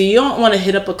crazy. You don't want to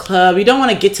hit up a club. You don't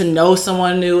want to get to know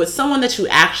someone new. It's someone that you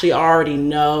actually already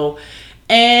know.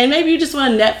 And maybe you just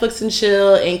want to Netflix and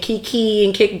chill and kiki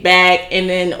and kick back and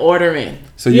then order in.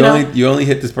 So you only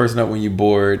hit this person up when you're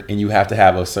bored, and you have to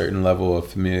have a certain level of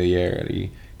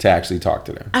familiarity to actually talk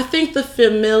to them. I think the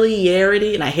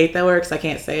familiarity, and I hate that word because I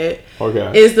can't say it,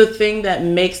 is the thing that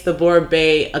makes the bored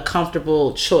bae a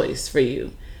comfortable choice for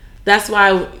you. That's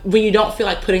why when you don't feel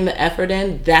like putting the effort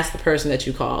in, that's the person that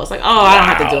you call. It's like, oh, I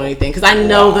don't have to do anything because I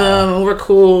know them and we're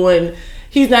cool and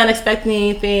he's not expecting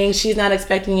anything, she's not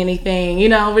expecting anything. You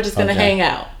know, we're just going to hang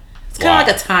out. It's kind of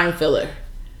like a time filler.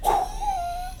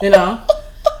 You know?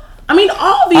 I mean,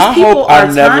 all these people are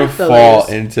time fillers. I never fall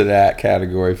into that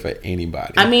category for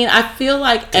anybody. I mean, I feel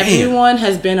like everyone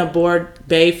has been a bored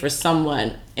bae for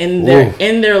someone in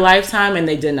their lifetime and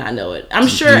they did not know it. I'm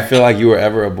sure. Do you feel like you were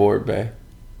ever a bored bae?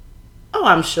 Oh,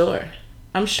 I'm sure.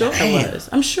 I was.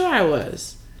 I'm sure I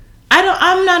was.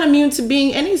 I'm not immune to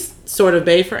being any sort of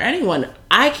bae for anyone.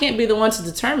 I can't be the one to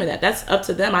determine that. That's up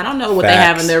to them. I don't know what they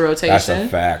have in their rotation. That's a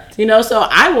fact. You know, so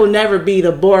I will never be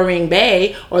the boring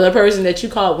bae or the person that you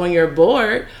call when you're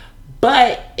bored.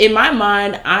 But in my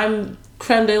mind, I'm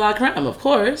creme de la creme, of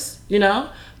course, you know.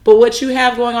 But what you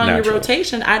have going on in your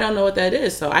rotation, I don't know what that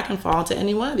is. So I can fall into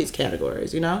any one of these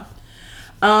categories, you know.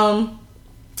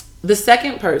 The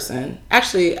second person,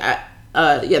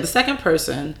 the second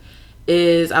person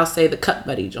is, I'll say, the cup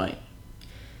buddy joint.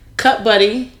 Cup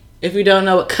buddy, if you don't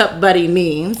know what cup buddy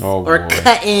means,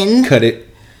 cutting. Cut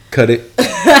it.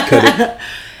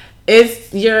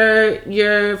 It's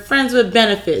your friends with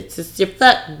benefits. It's your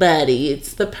fuck buddy.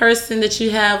 It's the person that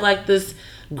you have like this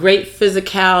great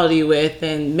physicality with,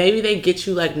 and maybe they get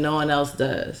you like no one else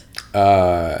does.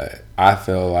 I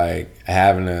feel like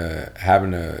having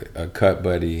a cut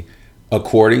buddy,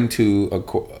 according to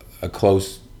a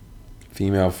close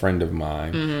female friend of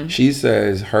mine, she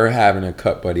says her having a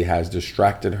cut buddy has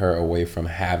distracted her away from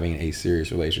having a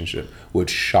serious relationship,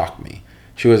 which shocked me.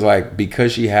 She was like,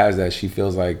 because she has that, she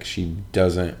feels like she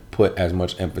doesn't put as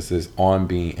much emphasis on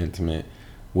being intimate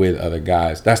with other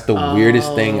guys. That's the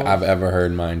weirdest thing I've ever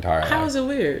heard in my entire life. How is it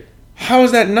weird? How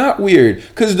is that not weird?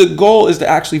 Because the goal is to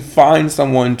actually find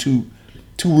someone to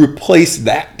replace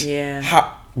that.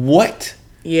 Yeah. What?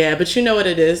 Yeah, but you know what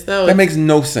it is, though? That makes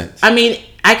no sense. I mean,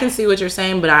 I can see what you're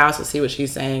saying, but I also see what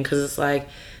she's saying. Because it's like,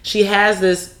 she has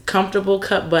this comfortable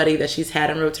cup buddy that she's had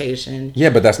in rotation. Yeah,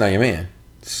 but that's not your man.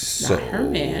 Not her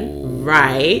man.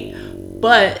 Right.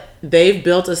 But they've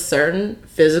built a certain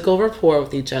physical rapport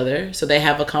with each other. So they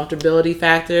have a comfortability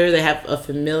factor. They have a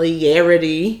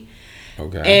familiarity.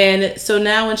 Okay. And so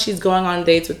now when she's going on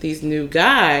dates with these new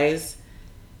guys,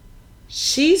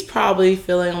 she's probably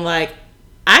feeling like,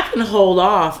 I can hold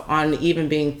off on even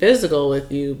being physical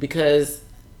with you because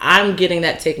I'm getting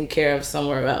that taken care of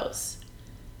somewhere else.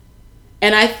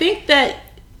 And I think that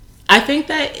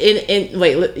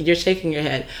wait, you're shaking your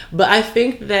head, but I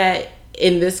think that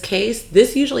in this case,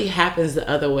 this usually happens the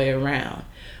other way around,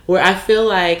 where I feel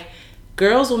like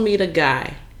girls will meet a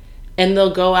guy and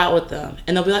they'll go out with them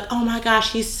and they'll be like, oh my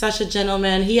gosh, he's such a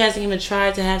gentleman. He hasn't even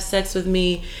tried to have sex with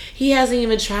me. He hasn't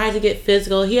even tried to get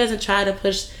physical. He hasn't tried to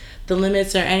push the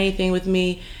limits or anything with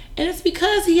me. And it's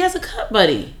because he has a cup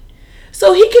buddy.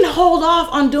 So he can hold off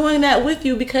on doing that with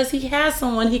you because he has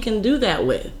someone he can do that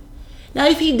with. Now,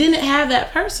 if he didn't have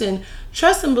that person,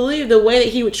 trust and believe the way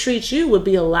that he would treat you would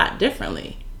be a lot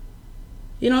differently.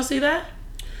 You don't see that?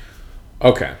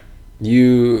 Okay.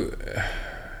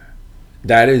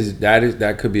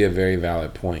 That could be a very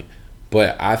valid point.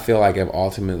 But I feel like if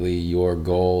ultimately your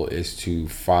goal is to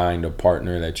find a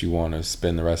partner that you want to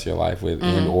spend the rest of your life with,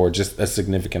 and or just a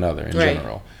significant other in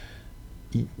general,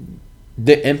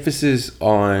 the emphasis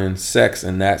on sex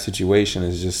in that situation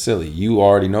is just silly. You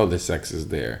already know the sex is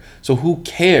there. So who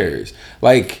cares?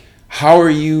 Like, how are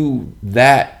you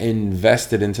that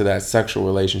invested into that sexual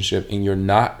relationship and you're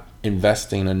not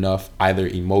investing enough either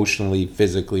emotionally,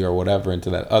 physically, or whatever into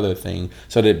that other thing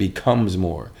so that it becomes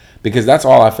more? Because that's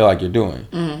all I feel like you're doing.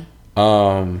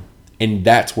 And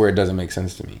that's where it doesn't make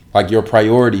sense to me. Like, your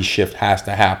priority shift has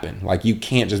to happen. Like, you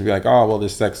can't just be like, oh, well,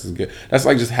 this sex is good. That's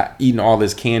like just eating all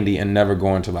this candy and never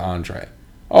going to the entree.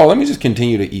 Oh, let me just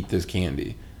continue to eat this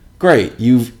candy. Great.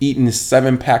 You've eaten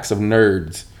 7 packs of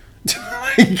Nerds.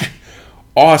 Like,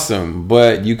 awesome.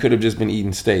 But you could have just been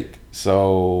eating steak.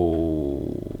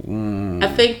 So... I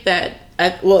think that...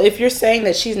 if you're saying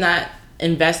that she's not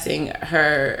investing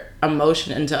her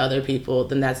emotion into other people,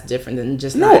 then that's different than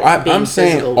just I'm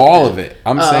saying all of it.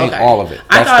 I'm saying all of it.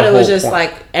 I thought it was just point.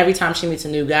 Like every time she meets a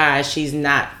new guy, she's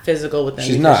not physical with them.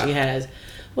 She has.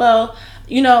 Well,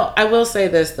 I will say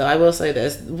this though.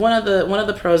 One of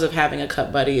the pros of having a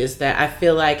cut buddy is that I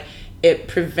feel like it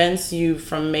prevents you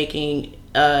from making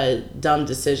dumb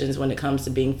decisions when it comes to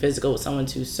being physical with someone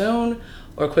too soon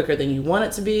or quicker than you want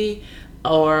it to be,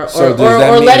 or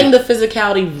letting the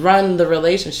physicality run the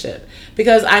relationship.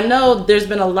 Because I know there's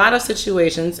been a lot of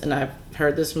situations, and I've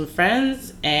heard this from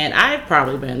friends, and I've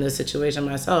probably been in this situation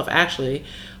myself actually,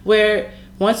 where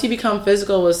once you become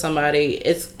physical with somebody,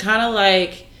 it's kind of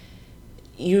like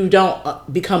you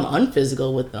don't become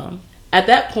unphysical with them. At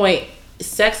that point,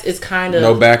 sex is kind of...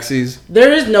 No backsies?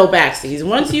 There is no backsies.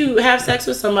 Once you have sex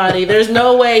with somebody, there's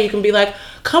no way you can be like,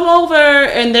 come over,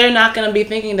 and they're not going to be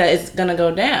thinking that it's going to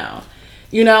go down.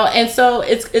 And so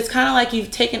it's kind of like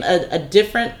you've taken a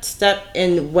different step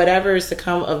in whatever is to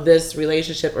come of this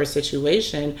relationship or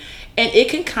situation, and it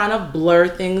can kind of blur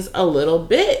things a little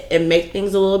bit and make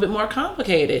things a little bit more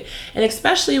complicated. And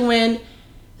especially when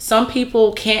some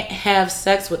people can't have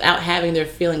sex without having their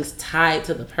feelings tied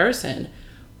to the person,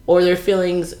 or their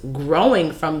feelings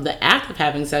growing from the act of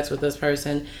having sex with this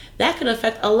person, that could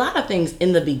affect a lot of things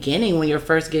in the beginning when you're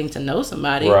first getting to know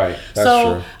somebody. Right. That's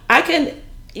true. I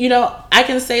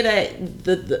can say that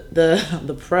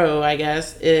the pro, I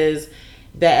guess, is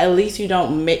that at least you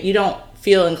don't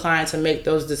feel inclined to make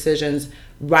those decisions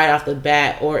right off the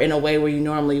bat or in a way where you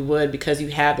normally would, because you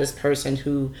have this person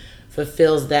who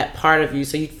fulfills that part of you.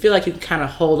 So you feel like you can kind of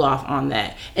hold off on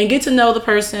that and get to know the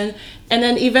person, and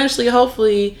then eventually,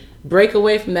 hopefully, break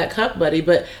away from that cut buddy.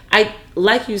 But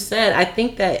like you said, I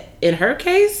think that in her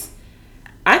case,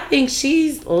 I think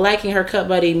she's liking her cut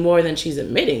buddy more than she's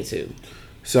admitting to.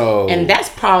 And that's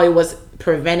probably what's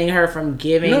preventing her from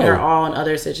giving her all in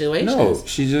other situations. No,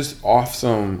 she's just off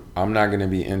some, I'm not going to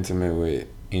be intimate with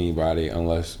anybody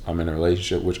unless I'm in a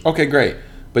relationship, which, okay, great.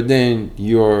 But then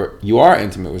you are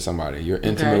intimate with somebody. You're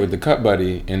intimate with the cut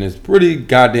buddy, and it's pretty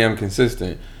goddamn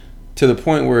consistent to the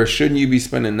point where shouldn't you be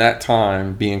spending that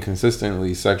time being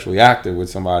consistently sexually active with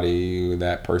somebody,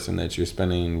 that person that you're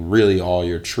spending really all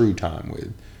your true time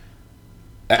with?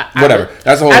 Whatever.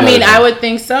 That's a whole I mean, thing. I would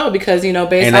think so, because, based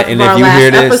off of our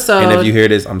last episode. And if you hear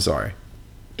this, I'm sorry.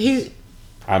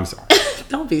 I'm sorry.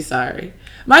 Don't be sorry.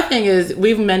 My thing is,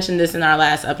 we've mentioned this in our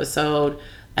last episode.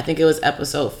 I think it was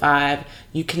episode 5.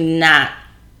 You cannot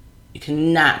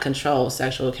control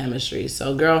sexual chemistry.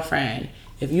 So, girlfriend,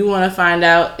 if you want to find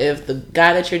out if the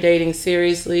guy that you're dating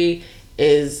seriously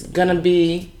is gonna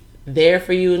be there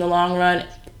for you in the long run,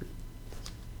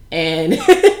 and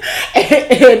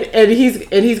and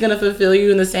he's gonna fulfill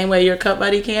you in the same way your cut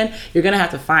buddy can, you're gonna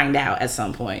have to find out at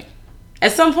some point.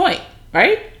 At some point,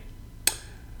 right?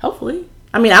 Hopefully.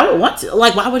 I mean, I would want to.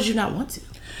 Like, why would you not want to?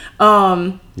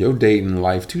 Your dating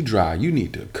life too dry. You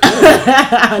need to cut.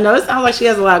 I know it sounds like she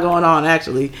has a lot going on,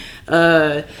 actually.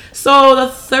 So the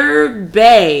third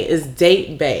bay is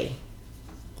date bay.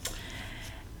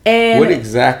 And what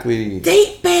exactly?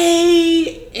 Date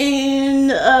bay, in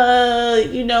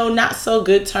not so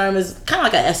good term, is kind of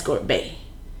like an escort bay.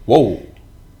 Whoa.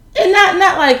 And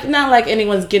not like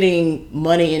anyone's getting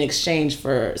money in exchange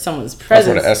for someone's presence.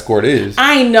 That's what an escort is.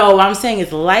 I know. I'm saying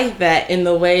it's like that in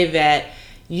the way that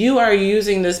you are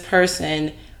using this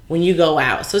person when you go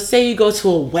out. So say you go to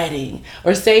a wedding,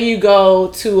 or say you go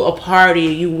to a party,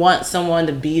 you want someone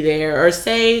to be there, or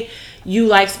say you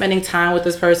like spending time with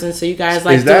this person, so you guys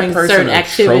like doing certain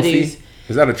activities. Trophy?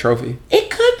 Is that a trophy? It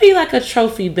could be like a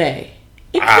trophy bay.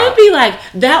 It could be like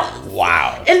that.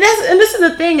 Wow. And this is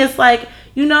the thing. It's like,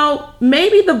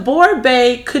 maybe the board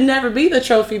bay could never be the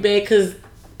trophy bay, because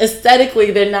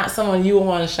aesthetically they're not someone you would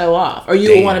want to show off or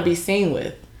you would want to be seen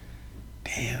with.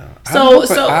 Damn. So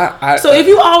if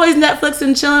you always Netflix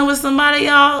and chilling with somebody,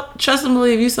 y'all, trust and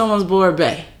believe you someone's board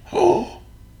bay.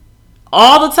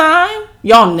 All the time,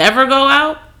 y'all never go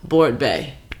out, board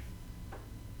bay.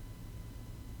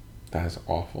 That's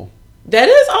awful. That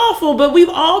is awful, but we've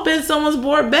all been someone's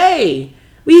board bay.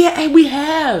 We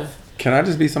have. Can I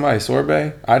just be somebody's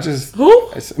sorbet?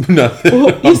 Who?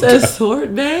 Nothing. You said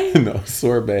sorbet? No,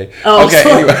 sorbet. Oh, okay.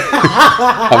 Anyway,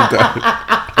 I'm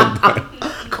done.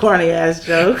 Corny ass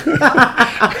joke.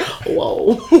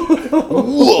 Whoa.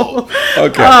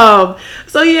 Okay.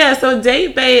 So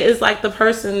date bay is like the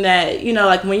person that,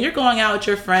 like when you're going out with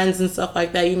your friends and stuff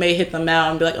like that, you may hit them out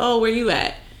and be like, oh, where you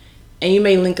at? And you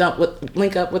may link up with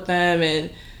them, and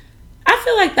I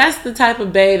feel like that's the type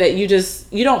of bae that you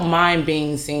don't mind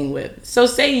being seen with. So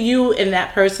say you and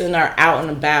that person are out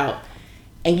and about,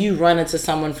 and you run into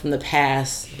someone from the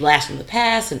past, blast from the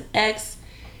past, an ex,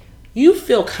 you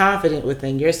feel confident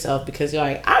within yourself because you're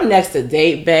like, I'm next to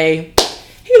date bae.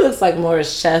 He looks like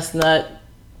Morris Chestnut.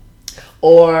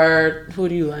 Or who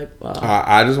do you like?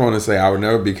 I just want to say I would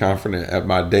never be confident at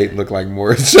my date look like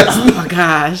Morris Chestnut. Oh my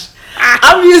gosh.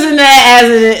 I'm using that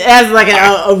as like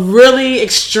a really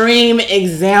extreme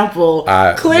example.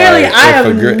 Clearly, like, I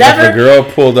have never. If a girl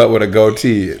pulled up with a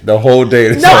goatee, the whole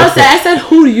date. No, I said,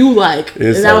 who do you like?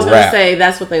 And I was going to say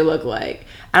that's what they look like.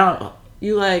 I don't.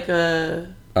 You like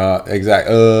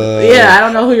exactly. Yeah, I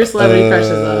don't know who your celebrity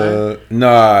crushes are.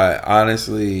 No,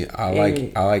 honestly, I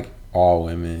like all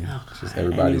women. Oh, just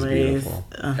everybody's beautiful.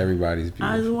 Everybody's beautiful.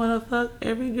 I just want to fuck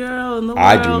every girl in the world.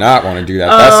 I do not want to do that.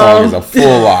 That song is a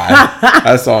full lie.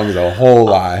 That song is a whole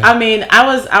lie. I mean,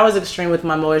 I was extreme with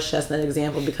my Morris Chestnut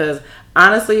example because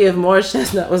honestly, if Morris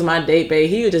Chestnut was my date bae,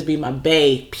 he would just be my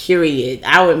bae. Period.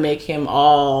 I would make him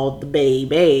all the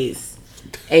baes.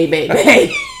 A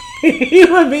bae. He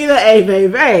would be the A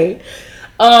bae.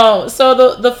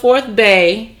 So the fourth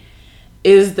bae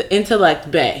is the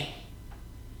intellect bae.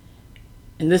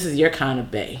 And this is your kind of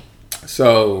bae.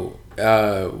 So,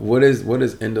 what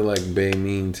does intellect bae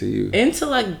mean to you?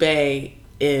 Intellect bae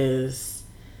is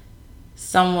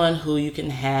someone who you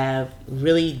can have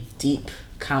really deep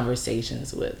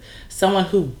conversations with. Someone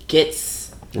who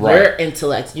gets your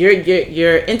intellect.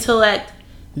 Your intellect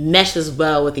meshes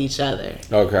well with each other.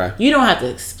 Okay. You don't have to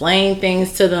explain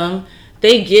things to them.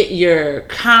 They get your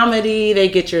comedy. They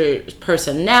get your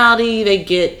personality. They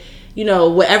get,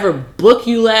 whatever book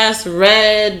you last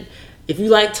read. If you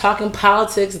like talking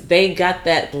politics, they got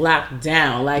that locked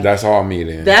down. Like that's all me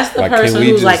then. That's the person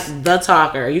who's like the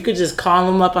talker. You could just call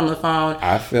them up on the phone.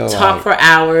 I feel talk for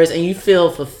hours, and you feel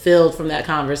fulfilled from that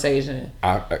conversation.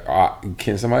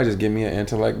 Can somebody just give me an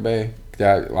intellect bae?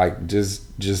 That like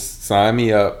just sign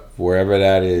me up wherever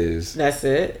that is. That's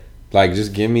it. Like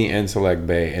just give me intellect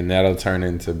bae, and that'll turn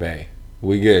into bae.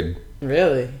 We good.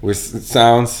 Really? We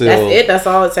sound still. That's it. That's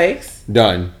all it takes.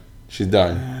 Done. She's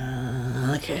done.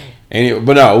 Okay. Anyway,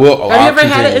 but no. Have you ever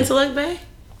had an intellect bae?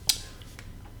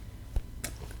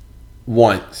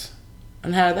 Once.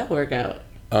 And how did that work out?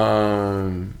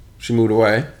 She moved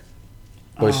away,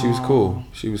 but she was cool.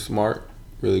 She was smart,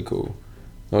 really cool.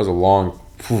 That was a long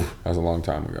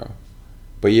time ago.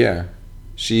 But yeah,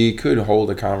 she could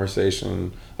hold a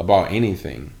conversation about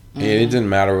anything. Mm-hmm. And it didn't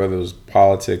matter whether it was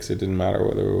politics. It didn't matter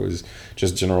whether it was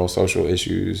just general social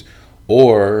issues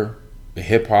or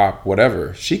hip hop,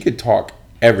 whatever. She could talk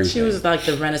everything. She was like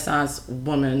the Renaissance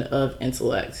woman of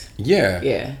intellect. Yeah.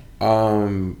 Yeah.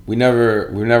 We never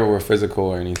were physical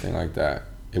or anything like that.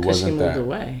 It wasn't that. She moved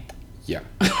away. Yeah.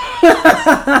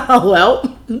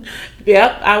 Well,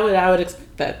 yep. I would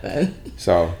expect that then.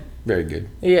 So very good.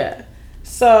 Yeah.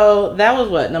 So that was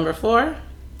what, number 4?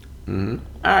 Mm-hmm.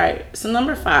 All right. So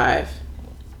number 5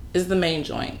 is the main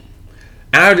joint.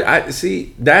 I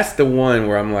see. That's the one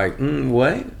where I'm like,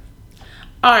 what?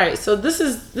 All right. So this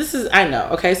is I know.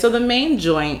 Okay. So the main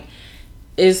joint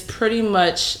is pretty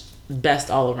much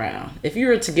best all around. If you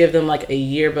were to give them like a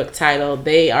yearbook title,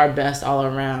 they are best all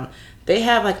around. They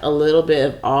have like a little bit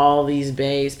of all these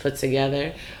baes put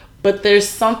together, but there's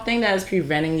something that is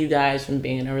preventing you guys from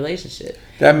being in a relationship.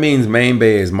 That means main bae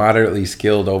is moderately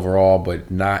skilled overall, but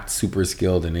not super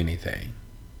skilled in anything.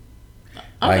 Okay.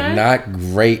 Like not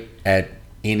great at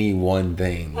any one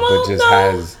thing, but just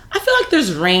has. I feel like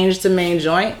there's range to main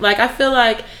joint. Like I feel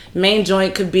like main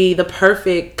joint could be the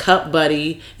perfect cup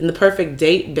buddy and the perfect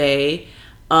date bae.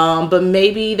 But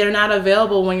maybe they're not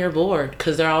available when you're bored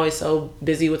because they're always so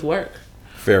busy with work.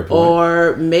 Fair point.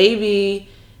 Or maybe,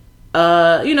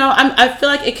 I feel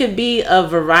like it could be a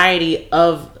variety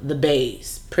of the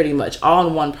baes, pretty much, all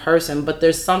in one person. But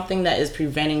there's something that is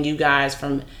preventing you guys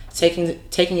from taking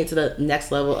it to the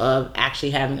next level of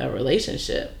actually having a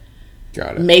relationship.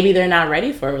 Got it. Maybe they're not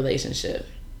ready for a relationship.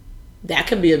 That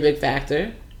could be a big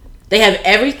factor. They have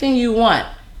everything you want,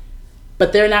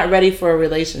 but they're not ready for a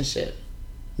relationship.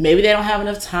 Maybe they don't have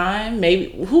enough time.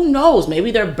 Maybe, who knows?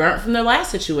 Maybe they're burnt from their last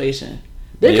situation.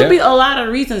 There could be a lot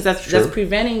of reasons that's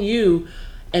preventing you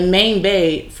and main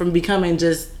bae from becoming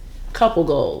just couple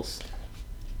goals,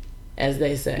 as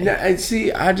they say. Now,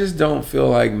 see, I just don't feel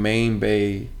like main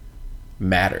bae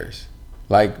matters.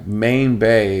 Like main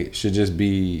bae should just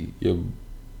be your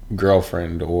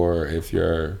girlfriend, or if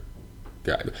you're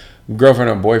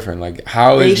girlfriend or boyfriend. Like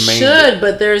how is main? They should,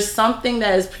 but there's something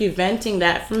that is preventing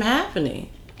that from happening.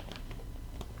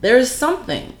 There is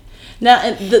something.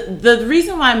 Now, the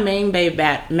reason why main bae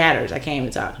matters, I can't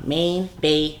even talk. Main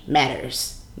bae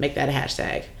matters. Make that a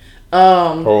hashtag.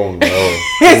 Oh no!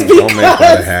 Don't make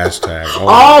that a hashtag.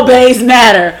 All baes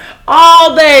matter.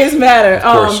 All baes matter.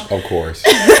 Of course.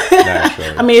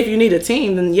 Naturally. I mean, if you need a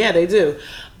team, then yeah, they do.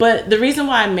 But the reason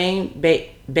why main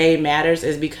bae matters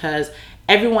is because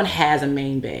everyone has a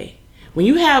main bae. when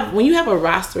you have a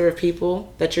roster of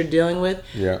people that you're dealing with,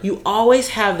 you always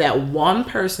have that one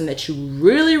person that you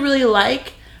really, really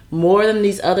like more than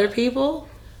these other people.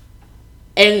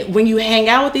 And when you hang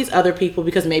out with these other people,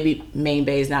 because maybe Main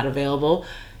Bay is not available,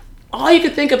 all you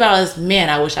could think about is, man,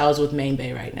 I wish I was with Main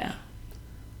Bay right now.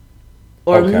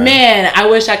 Or, man, I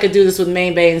wish I could do this with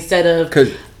Main Bay instead of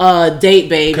Date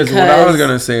Bay. Because what I was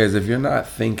going to say is, if you're not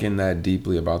thinking that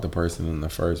deeply about the person in the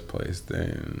first place,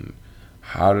 then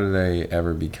how do they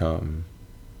ever become?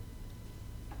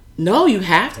 No, you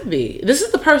have to be. This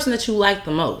is the person that you like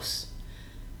the most.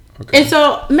 Okay. And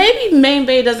so maybe Main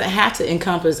Bay doesn't have to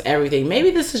encompass everything.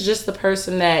 Maybe this is just the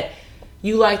person that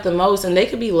you like the most, and they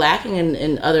could be lacking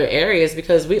in other areas,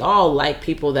 because we all like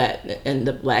people that end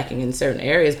up lacking in certain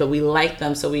areas, but we like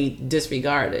them, so we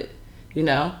disregard it, you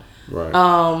know? Right.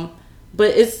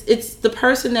 But it's the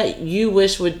person that you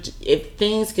wish would, if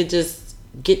things could just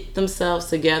get themselves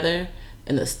together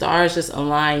and the stars just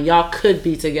align, y'all could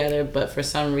be together, but for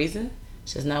some reason,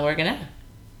 it's just not working out.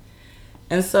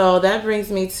 And so that brings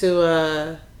me to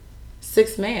a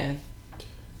sixth man.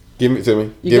 Give it to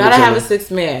me. You gotta have a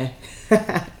sixth man.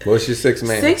 What's your sixth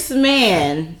man? Sixth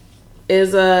man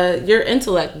is your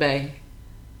intellect bay.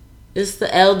 It's the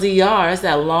LDR. It's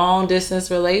that long distance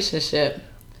relationship.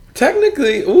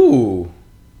 Technically,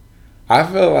 I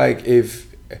feel like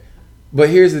but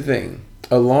here's the thing: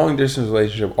 a long distance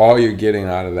relationship, all you're getting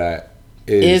out of that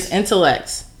is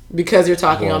intellect, because you're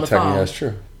talking on the phone. That's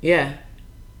true. Yeah,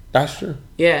 that's true.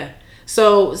 Yeah.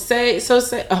 So say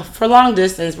for long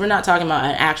distance, we're not talking about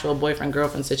an actual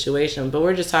boyfriend-girlfriend situation, but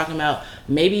we're just talking about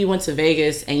maybe you went to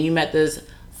Vegas and you met this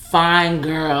fine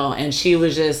girl, and she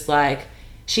was just like,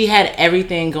 she had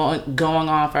everything going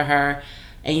on for her,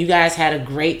 and you guys had a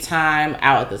great time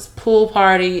out at this pool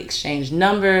party, exchanged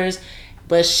numbers,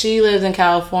 but she lived in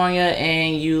California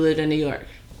and you lived in New York.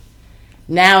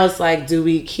 Now it's like, do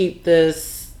we keep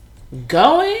this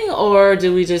going, or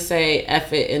do we just say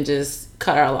F it and just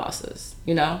cut our losses,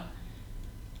 you know?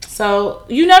 So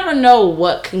you never know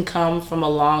what can come from a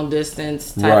long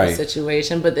distance type of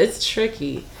situation, but it's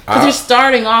tricky because you're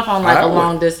starting off on a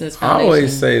long distance foundation. I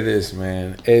always say this,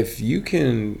 man: if you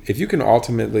can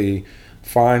ultimately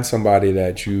find somebody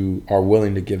that you are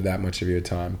willing to give that much of your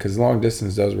time, because long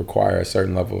distance does require a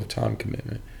certain level of time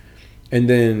commitment, and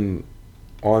then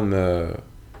on the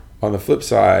flip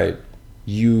side,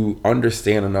 you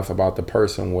understand enough about the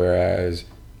person, whereas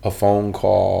a phone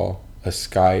call, a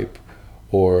Skype,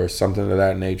 or something of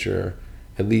that nature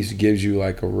at least gives you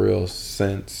like a real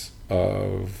sense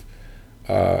of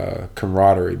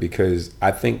camaraderie, because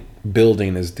I think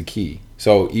building is the key.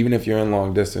 So even if you're in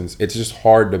long distance, it's just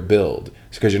hard to build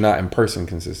because you're not in person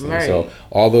consistently. Right. So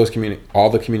all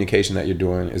the communication that you're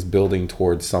doing is building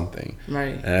towards something.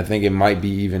 Right. And I think it might be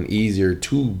even easier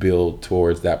to build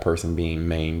towards that person being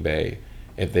Main Bay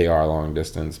if they are long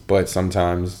distance, but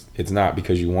sometimes it's not,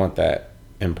 because you want that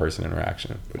in-person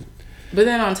interaction. But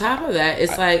then on top of that,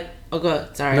 it's like,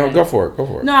 sorry. No, go for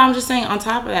it. No, I'm just saying on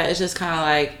top of that, it's just kind of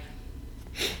like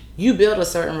you build a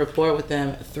certain rapport with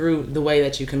them through the way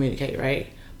that you communicate, right?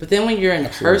 But then when you're in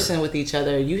person with each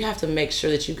other, you have to make sure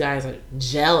that you guys are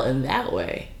gel in that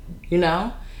way, you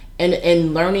know?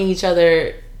 And learning each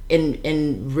other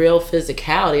in real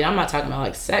physicality. I'm not talking about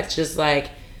like sex, just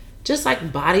like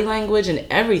body language and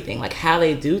everything, like how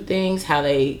they do things, how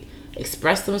they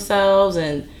express themselves.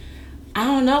 And I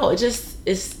don't know, it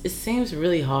seems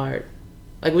really hard.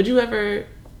 Like, would you ever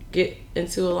get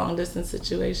into a long distance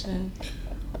situation?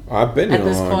 I've been in a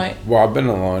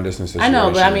long distance situation. I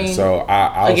know, but I mean, so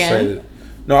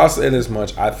I'll say this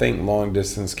much: I think long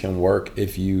distance can work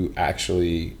if you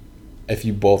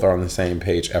both are on the same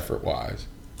page effort wise.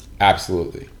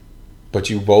 Absolutely. But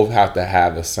you both have to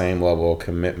have the same level of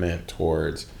commitment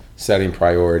towards setting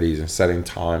priorities and setting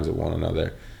times with one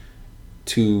another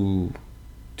to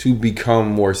become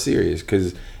more serious.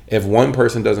 Because if one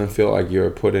person doesn't feel like you're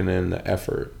putting in the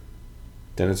effort,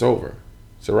 then it's over.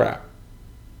 It's a wrap.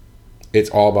 It's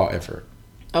all about effort.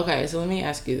 Okay, so let me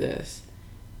ask you this.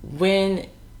 When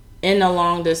in a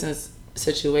long distance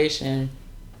situation,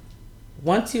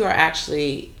 once you are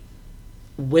actually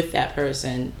with that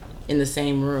person in the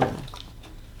same room,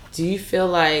 do you feel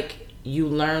like you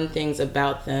learn things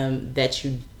about them that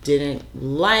you didn't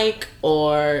like?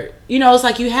 Or, you know, it's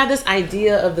like you have this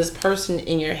idea of this person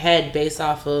in your head based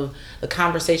off of the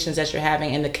conversations that you're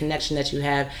having and the connection that you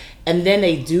have, and then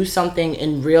they do something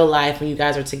in real life when you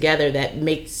guys are together that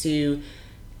makes you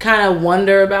kind of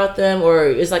wonder about them, or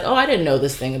it's like, oh, I didn't know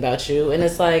this thing about you. And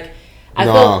it's like,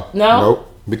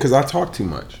 Nope, because I talk too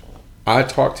much. I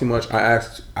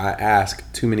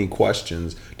ask too many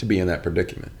questions to be in that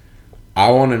predicament.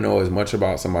 I want to know as much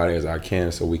about somebody as I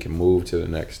can so we can move to the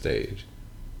next stage.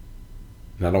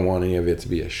 And I don't want any of it to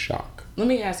be a shock. Let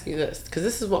me ask you this, because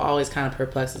this is what always kind of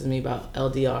perplexes me about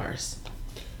LDRs.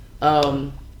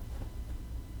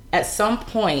 At some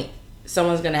point,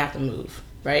 someone's going to have to move,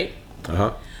 right?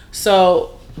 Uh-huh.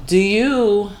 So do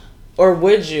you or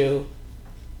would you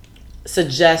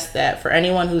suggest that for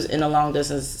anyone who's in a long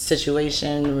distance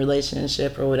situation,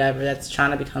 relationship, or whatever, that's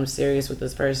trying to become serious with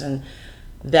this person,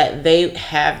 that they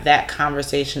have that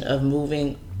conversation of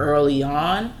moving early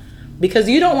on? Because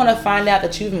you don't want to find out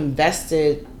that you've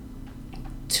invested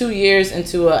 2 years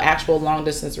into an actual long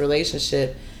distance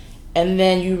relationship, and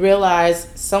then you realize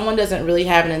someone doesn't really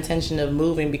have an intention of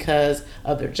moving because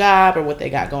of their job or what they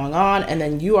got going on, and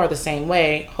then you are the same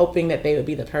way, hoping that they would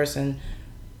be the person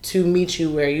to meet you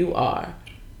where you are.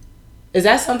 Is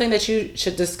that something that you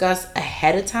should discuss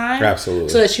ahead of time? Absolutely.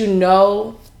 So that you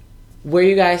know where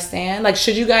you guys stand? Like,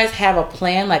 should you guys have a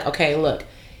plan? Like, okay, look,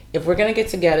 if we're going to get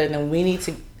together, then we need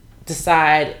to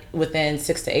decide within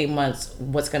 6 to 8 months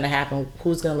what's going to happen,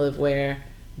 who's going to live where,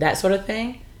 that sort of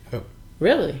thing? Yep.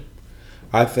 Really?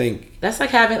 I think that's like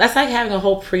having a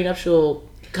whole prenuptial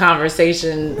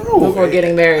conversation before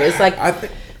getting married. It's like, I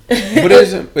think, but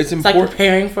it's important. Like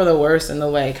preparing for the worst in the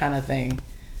way kind of thing.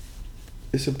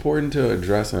 It's important to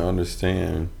address and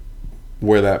understand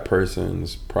where that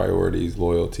person's priorities,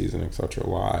 loyalties, and etc.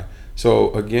 lie.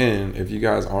 So again, if you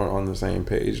guys aren't on the same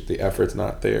page, the effort's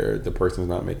not there, the person's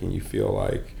not making you feel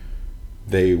like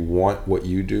they want what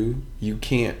you do, you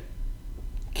can't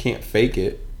fake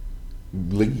it.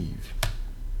 Leave.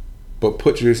 But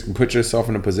put yourself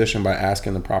in a position by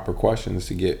asking the proper questions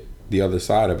to get the other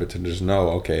side of it, to just know,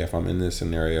 okay, if I'm in this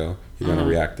scenario, you're going to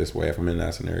react this way. If I'm in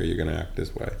that scenario, you're going to act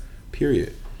this way.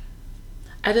 Period.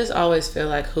 I just always feel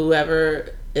like whoever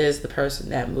is the person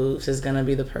that moves is going to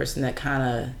be the person that kind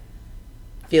of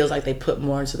feels like they put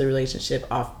more into the relationship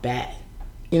off bat.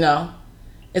 You know?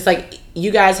 It's like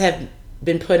you guys have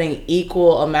been putting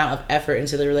equal amount of effort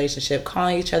into the relationship,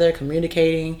 calling each other,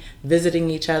 communicating,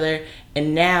 visiting each other,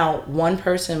 and now one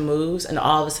person moves and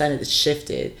all of a sudden it's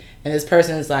shifted, and this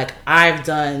person is like, I've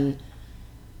done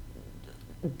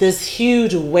this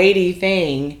huge weighty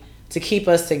thing to keep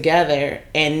us together,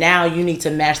 and now you need to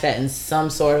match that in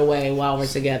some sort of way while we're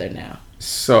together now.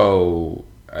 So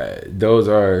those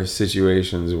are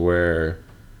situations where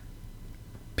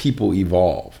people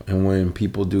evolve, and when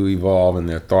people do evolve and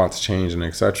their thoughts change and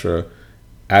etc.,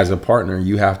 as a partner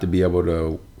you have to be able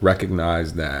to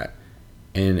recognize that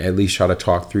and at least try to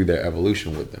talk through their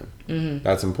evolution with them. Mm-hmm.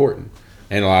 That's important.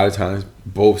 And a lot of times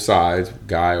both sides,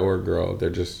 guy or girl, they're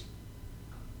just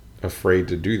afraid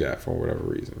to do that for whatever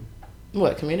reason.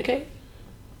 What, communicate?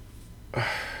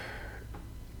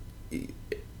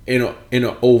 In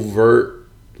an overt,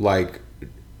 like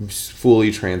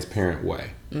fully transparent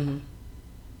way. Mm-hmm.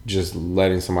 Just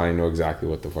letting somebody know exactly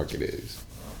what the fuck it is.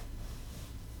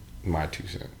 My 2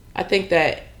 cents. I think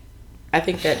that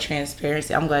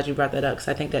transparency, I'm glad you brought that up, because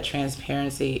I think that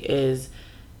transparency is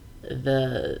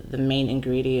the main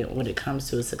ingredient when it comes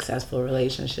to a successful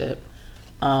relationship.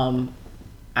 I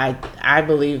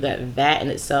believe that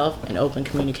in itself, and open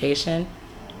communication,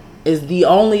 is the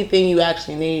only thing you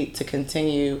actually need to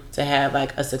continue to have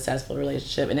like a successful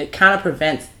relationship, and it kind of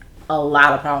prevents a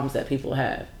lot of problems that people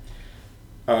have.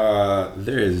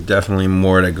 There is definitely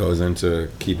more that goes into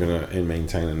keeping and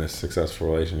maintaining a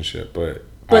successful relationship, but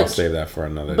I'll save that for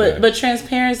another day. But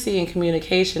transparency and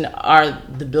communication are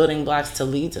the building blocks to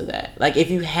lead to that. Like, if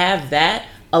you have that,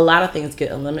 a lot of things get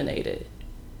eliminated.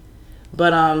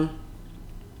 But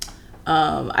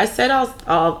I said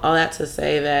all that to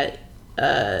say that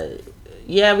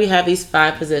yeah, we have these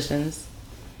 5 positions,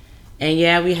 and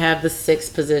yeah, we have the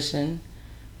 6th position,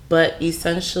 but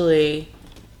essentially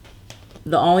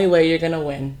the only way you're going to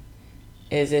win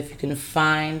is if you can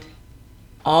find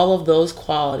all of those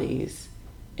qualities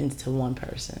into one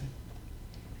person.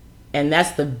 And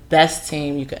that's the best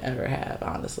team you could ever have,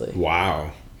 honestly.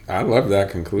 Wow. I love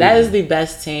that conclusion. That is the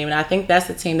best team, and I think that's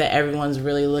the team that everyone's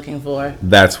really looking for.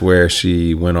 That's where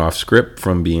she went off script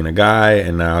from being a guy,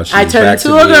 and now she's I turned back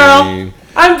into a girl.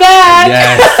 I'm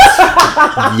back.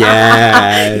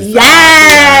 Yes.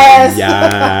 Yes.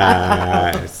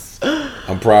 Yes.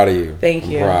 I'm proud of you. Thank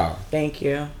you. I'm proud. Thank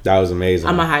you. That was amazing.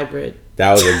 I'm a hybrid.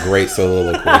 That was a great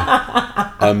soliloquy.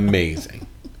 Amazing.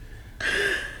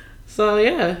 So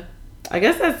yeah, I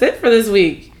guess that's it for this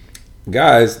week.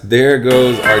 Guys, there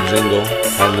goes our jingle.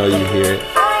 I know you hear it.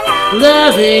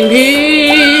 Loving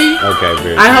me.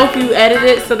 Okay, I hope you edit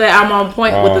it so that I'm on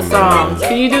point with the songs.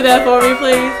 Can you do that for me,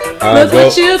 please? Look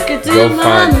what you could do,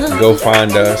 go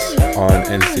find us on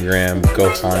Instagram.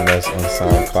 Go find us on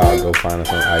SoundCloud. Go find us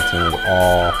on iTunes.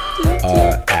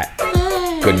 All at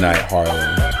Goodnight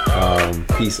Harlem.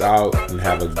 Peace out and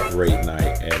have a great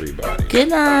night, everybody. Good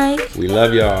night. We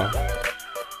love y'all.